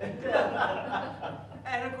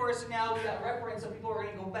 And of course, now we got reference, so people are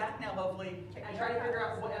going to go back now, hopefully, and try to figure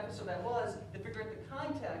out what episode that was, to figure out the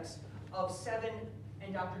context of Seven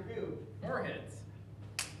and Doctor Who. More hits.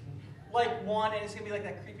 Like one, and it's going to be like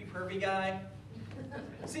that creepy pervy guy.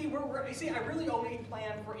 See, I really only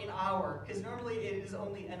plan for an hour, because normally it is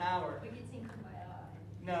only an hour. We could sync them by eye.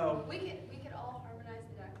 No. We could all harmonize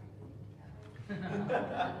the Doctor Who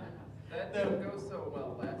together. That didn't go so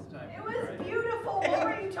well last time. It was beautiful. What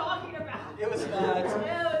were you talking about? It was not. Yeah,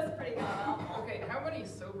 it was pretty good. Okay, how many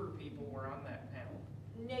sober people were on that panel?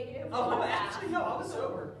 Negative. Oh, actually, no, I was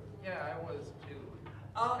sober. Yeah, I was too.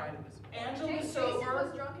 Kind of disappointed. Angela was Jason sober.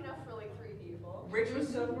 was drunk enough for like 3 people. Rich was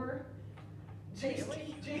sober.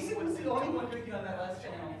 Jason was the only one drinking on that last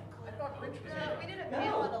channel. I thought Rich was We did a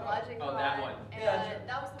panel on the Logic Oh, Pod, that one. and Yeah.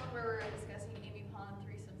 that was the one where we were discussing Amy Pond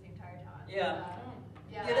threesomes the entire time. Yeah.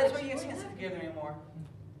 Yeah, Yeah, that's why you guys can't sit together anymore.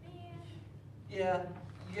 Yeah,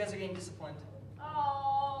 you guys are getting disciplined.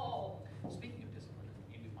 Oh. Speaking of discipline,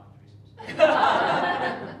 Amy Pond threesomes.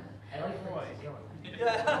 I like Boy.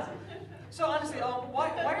 Yeah. So honestly, why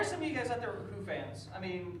are some of you guys out there Who fans? I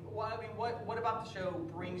mean, what about the show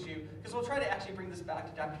brings you? Because we'll try to actually bring this back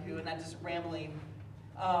to Doctor Who and not just rambling.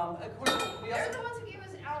 Of course, They're the ones who gave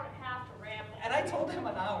us an hour and a half to ramble. and I told them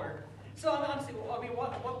an hour. So honestly, I mean,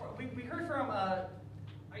 we heard from are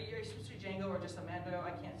you supposed to be Django or just Amanda?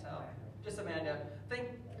 I can't tell. Just Amanda. Thank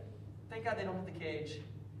God they don't have the cage.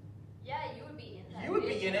 Yeah, you would be in that. You would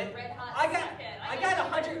be in it. Red hot I got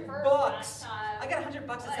second. $100 first bucks. last time. I got $100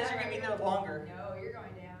 that says you're gonna be there longer. No, you're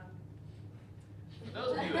going down. For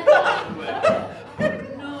those of you who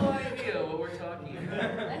have no idea what we're talking about.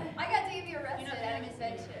 I got Davey arrested You're not at a famous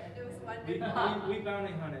convention. It was wonderful. We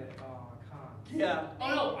bounty hunted cons. Yeah. Oh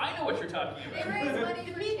no, I know what you're talking They about. raise money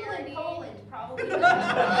The for people charity. in Poland probably.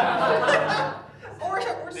 Or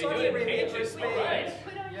They Saudi do it in Arabia or cages, Spain. right?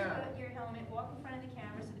 Put on Yeah. your helmet, walk in front of the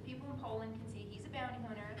camera so the people in Poland can see he's a bounty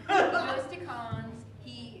hunter. He goes to cons.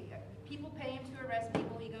 People pay him to arrest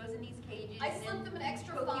people. He goes in these cages. I and slipped them an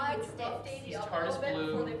extra poke you 5 with to buff sticks. Davey up a TARDIS little bit blue.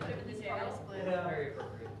 before they put him in the He's jail. TARDIS blue. Yeah. Very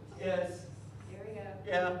appropriate. Yes. There we go.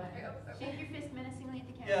 Yeah. Shake your fist menacingly at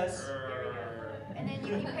the camera. Yes. There we go. And then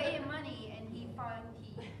you pay him money, and he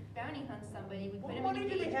bounty hunts somebody. We put What him money in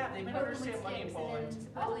do a they cage, have? They put never him with understand money in sticks, and Poland. then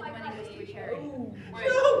supposedly the money goes to a charity. No,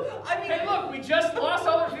 I mean, Hey, look, we just lost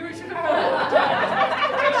all our viewership in Poland.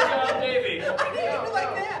 Great job, Davey. I didn't even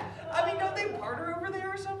like that. I mean, don't they barter over there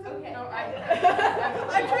or something? Okay. No,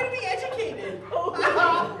 I'm trying to be educated.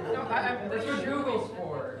 I'm That's pretty what sure. Google's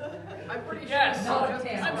for. I'm pretty Yes, sure. No, just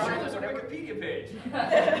I'm I'm sure there's a whatever- Wikipedia page.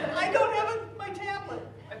 I don't have my tablet.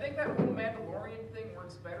 I think that whole Mandalorian thing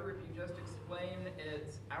works better if you just explain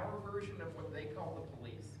it's our version of what they call the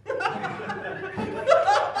police.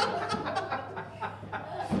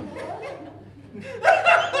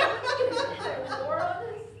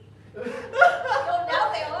 Oh,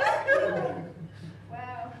 now they are?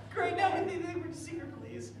 Wow. Great, now they were secret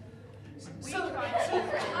police. We So, tried.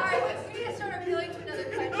 Alright, we need to start appealing to another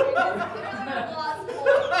country. Because clearly we've lost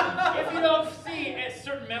hold. If you don't see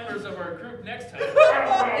certain members of our group next time.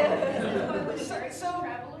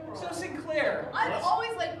 so Sinclair. I'm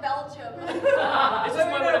always like Belgium. This is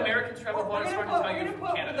why when Americans travel abroad, it's hard to tell We're you gonna from put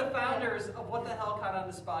with Canada. the founders of What the Hell caught on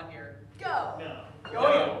the spot here. Go.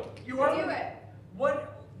 Oh, you are. Do it.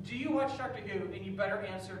 What do you watch Doctor Who? And you better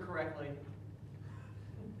answer correctly.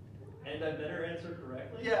 And I better answer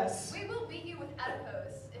correctly? Yes. We will beat you with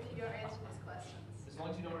adipose if you don't answer these questions. As long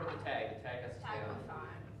as you don't remember the tag has to Tag stay will on. be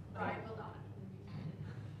fine. Brian will not.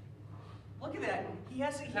 Look at that. He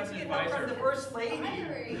has to Have get an help from advisor. the first lady.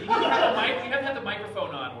 Fiery. You have to have the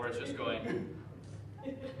microphone on where it's just going.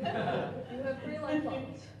 You have real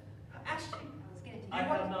thoughts. Actually, I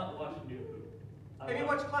have not watched New Who. have you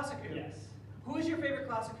watched Classic Who? Yes. Who is your favorite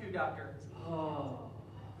Classic Who doctor? Oh.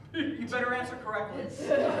 You better answer correctly.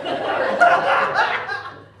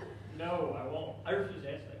 No, I won't. I refuse to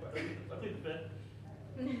answer that question. I plead the fifth.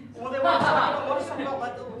 Well, then we'll just talk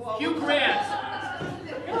about Hugh Grant.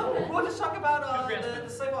 No, we'll just talk about Hugh Grant's the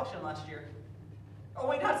slave auction last year. Oh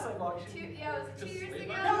wait, not slave auction. Yeah, it was 2 years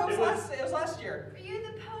ago. No, it was last year. Were you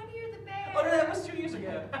the pony or the bear? Oh no, that was 2 years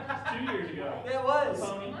ago. 2 years ago. Yeah, it was.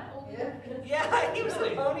 Pony. Yeah, he was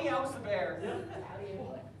the pony, I was the bear.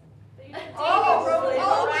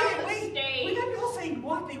 Oh, wait. We got people saying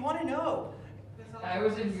what they want to know. I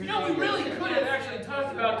was in your You know, we really could have actually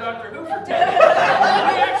talked about Doctor Who for 10 minutes.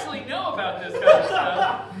 We actually know about this kind of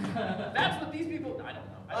stuff. That's what these people, I don't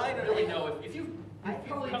know. I don't really know. If you've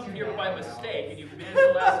come here by mistake and you've been here for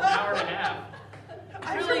the last hour and a half,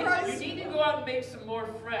 make some more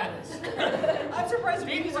friends. I'm surprised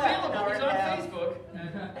Davey's people left an available. hour He's and a on half. Facebook.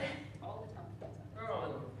 All the time.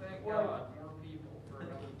 Oh, thank God, more people for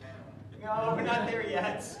another town. No, we're not there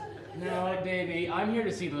yet. No, Davey, I'm here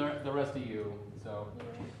to see the rest of you. So,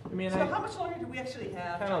 I mean, so how much longer do we actually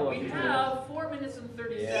have? We have 4 minutes and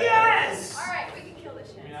 30 seconds. Yes! All right, we can kill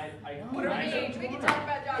this shit. We can talk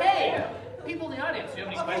about Dr. Hey, people in the audience, do you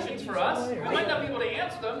have any questions for us? We might not be able to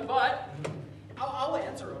answer them, but I'll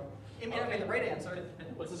answer them. It may not be the right answer.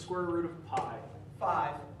 What's the square root of pi?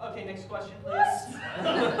 5. Okay, next question, please.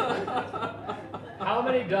 how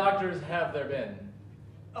many doctors have there been?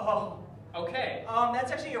 Oh. Okay.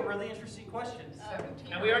 That's actually a really interesting question.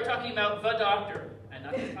 17. And we are talking about the Doctor and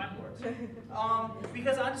not the Time Lords.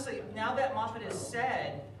 Because honestly, now that Moffat has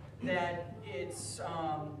said that it's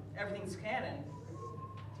everything's canon.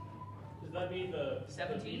 Does that mean the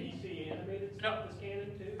 17? BBC animated No. stuff is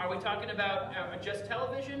canon too? Are we talking about just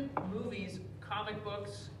television, movies, comic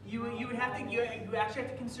books? You would have to you actually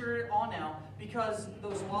have to consider it all now, because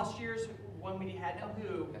those lost years when we had no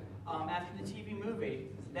Who after the TV movie,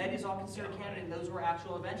 that is all considered canon, and those were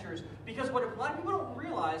actual adventures. Because what a lot of people don't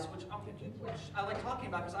realize, which I like talking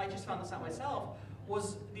about because I just found this out myself,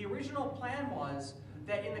 was the original plan was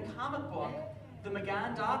that in the comic book, the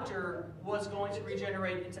McGann Doctor was going to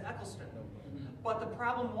regenerate into Eccleston. But the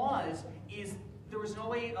problem is there was no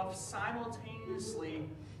way of simultaneously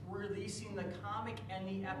releasing the comic and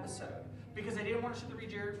the episode, because they didn't want to show the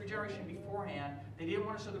regeneration beforehand. They didn't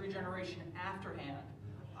want to show the regeneration afterhand.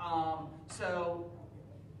 So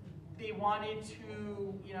they wanted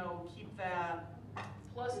to, keep that.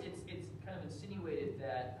 Plus, it's kind of insinuated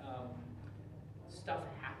that stuff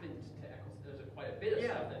happened to Eccleston. There's quite a bit of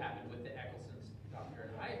stuff that happened with the Eccleston's Doctor.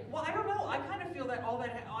 Well, I don't know. I kind of feel that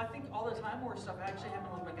I think all the Time War stuff actually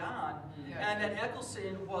happened with McGann, and that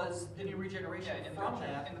Eccleston was the new regeneration from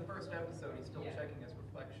that. In the first episode, he's still checking his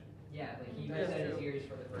reflection. Yeah, like he just had his ears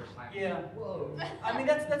for the first time. Yeah. Whoa. I mean,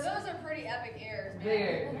 that's Those are pretty epic ears, man.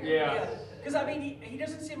 There. Yeah. Because I mean, he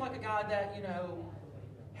doesn't seem like a guy that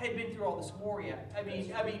had been through all this war yet. I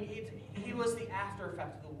mean, he was the after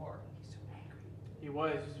effect of the war. He's so angry. He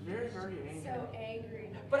was very, very angry. So angry.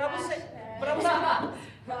 But I will say,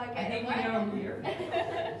 I think you know him here.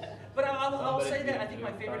 But I'll say that I think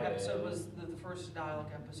my favorite episode was the first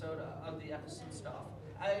dialogue episode of the Eccleston stuff.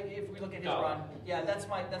 If we look at his run, that's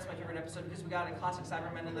my favorite episode, because we got a classic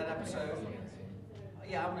Cyberman in that episode.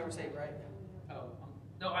 Yeah, I'll never say it right. Oh,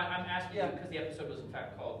 no, I'm asking you because the episode was in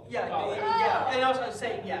fact called. Yeah, and I was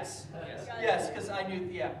saying yes. Yes, because I knew,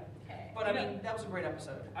 But I mean, that was a great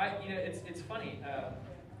episode. It's funny.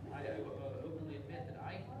 I openly admit that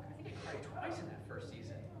I think I cried twice in that first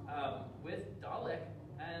season with Dalek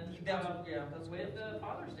and with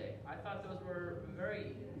Father's Day. I thought those were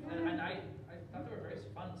very, and I thought they were very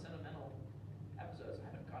fun, sentimental episodes. I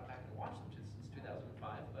haven't gone back and watched them since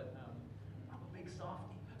 2005, but I'm a big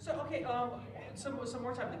softie. So okay, some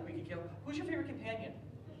more time that we could kill. Who's your favorite companion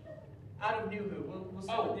out of New Who? We'll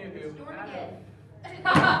start with New Who.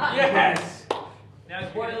 Yes. Now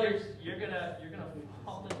you're gonna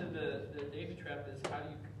fall into the Davey trap. Is how do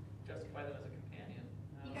you justify them as a companion?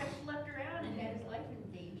 He got schlepped around and had his life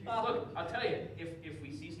in danger. Look, I'll tell you, if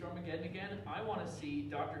we see Stormageddon again, I want to see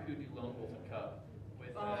Doctor Who do Lone Wolf and Cub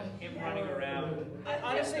with him running around.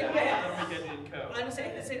 Honestly, Stormageddon and Co. Honestly,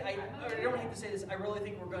 I don't hate to say this. I really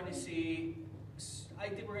think we're going to see. I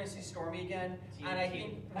think we're going to see Stormy again, and I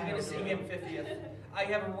think we're going to see him 50th. I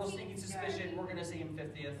have a real sneaky suspicion we're going to see him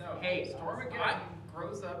 50th. No, hey, Stormageddon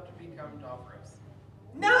grows up to become Davros.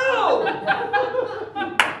 No!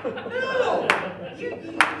 No! You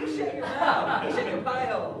shut your mouth. You shut your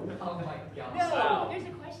bio. Oh my God. No. Wow. There's a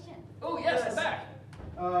question. Oh yes, I'm back.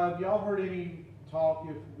 Have y'all heard any talk,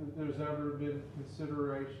 if there's ever been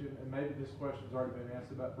consideration, and maybe this question's already been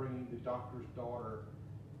asked, about bringing the Doctor's daughter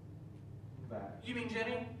back? You mean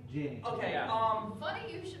Jenny? Jenny. Okay. Funny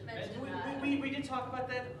you should mention that. We did talk about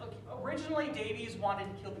that. Okay. Originally, Davies wanted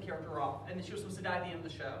to kill the character off, and then she was supposed to die at the end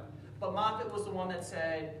of the show. But Moffat was the one that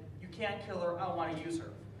said, "You can't kill her. I want to use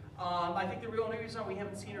her." I think the real only reason we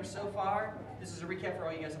haven't seen her so far. This is a recap for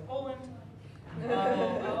all you guys in Poland. Oh my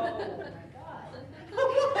God.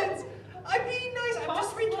 What? I'm being nice. I'm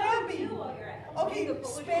just recapping. Okay,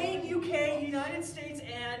 Spain, UK, United States,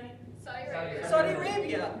 and Saudi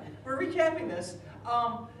Arabia. We're recapping this.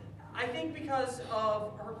 I think because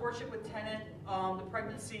of her courtship with Tennant, the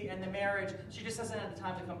pregnancy, and the marriage, she just hasn't had the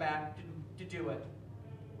time to come back to do it.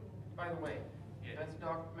 By the way, best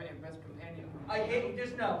companion. I hate you.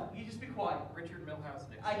 There's no. You just be quiet. Richard Milhouse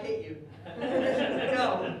Nixon. I hate you.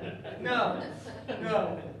 No.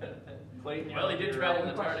 Well, he did travel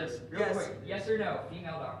in the TARDIS. Real quick, yes or no,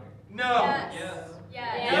 female Doctor? No. Yes. Yes.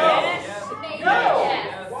 Yes. Yes. Yes. Maybe. No.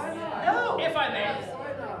 Yes. Why not? No. If I may,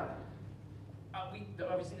 Why not?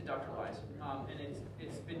 obviously the doctor lies, and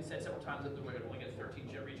it's been said several times that we're going to only get 13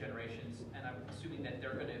 regenerations, and I'm assuming that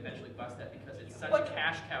they're going to eventually bust that because it's such a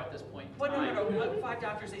cash cow at this point in But time. no. 5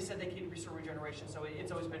 doctors, they said they can restore regeneration, so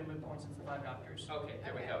it's always been a moot point since the 5 doctors. Okay,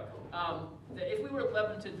 there we go. If we were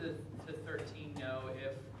limited to 13, no.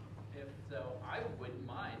 If though, I wouldn't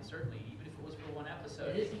mind certainly, even if it was for one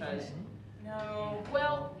episode, It is because No.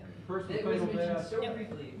 well, Person It was fatal mentioned death. so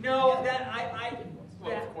briefly. No, that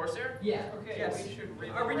well, of course, there. Yeah. Okay, Yes. we should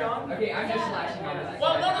read Are we the done? Okay, I'm just latching on to that.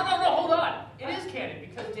 Well, no, hold on. It is canon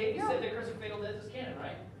because Davey said that Curse of Fatal Death is canon,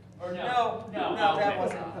 right? Or no? No, okay. that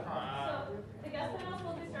wasn't. So, the guest panels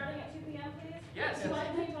will be starting at 2 p.m., please. Yes. So by the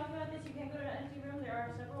time you talk about this, you can go to an empty room. There are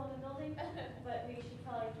several in the building, but we should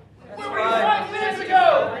probably. That's Where were right. you 5 minutes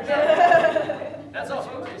ago? That's all,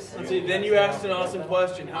 folks. Let's see, then you asked an awesome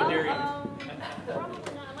question. How dare you?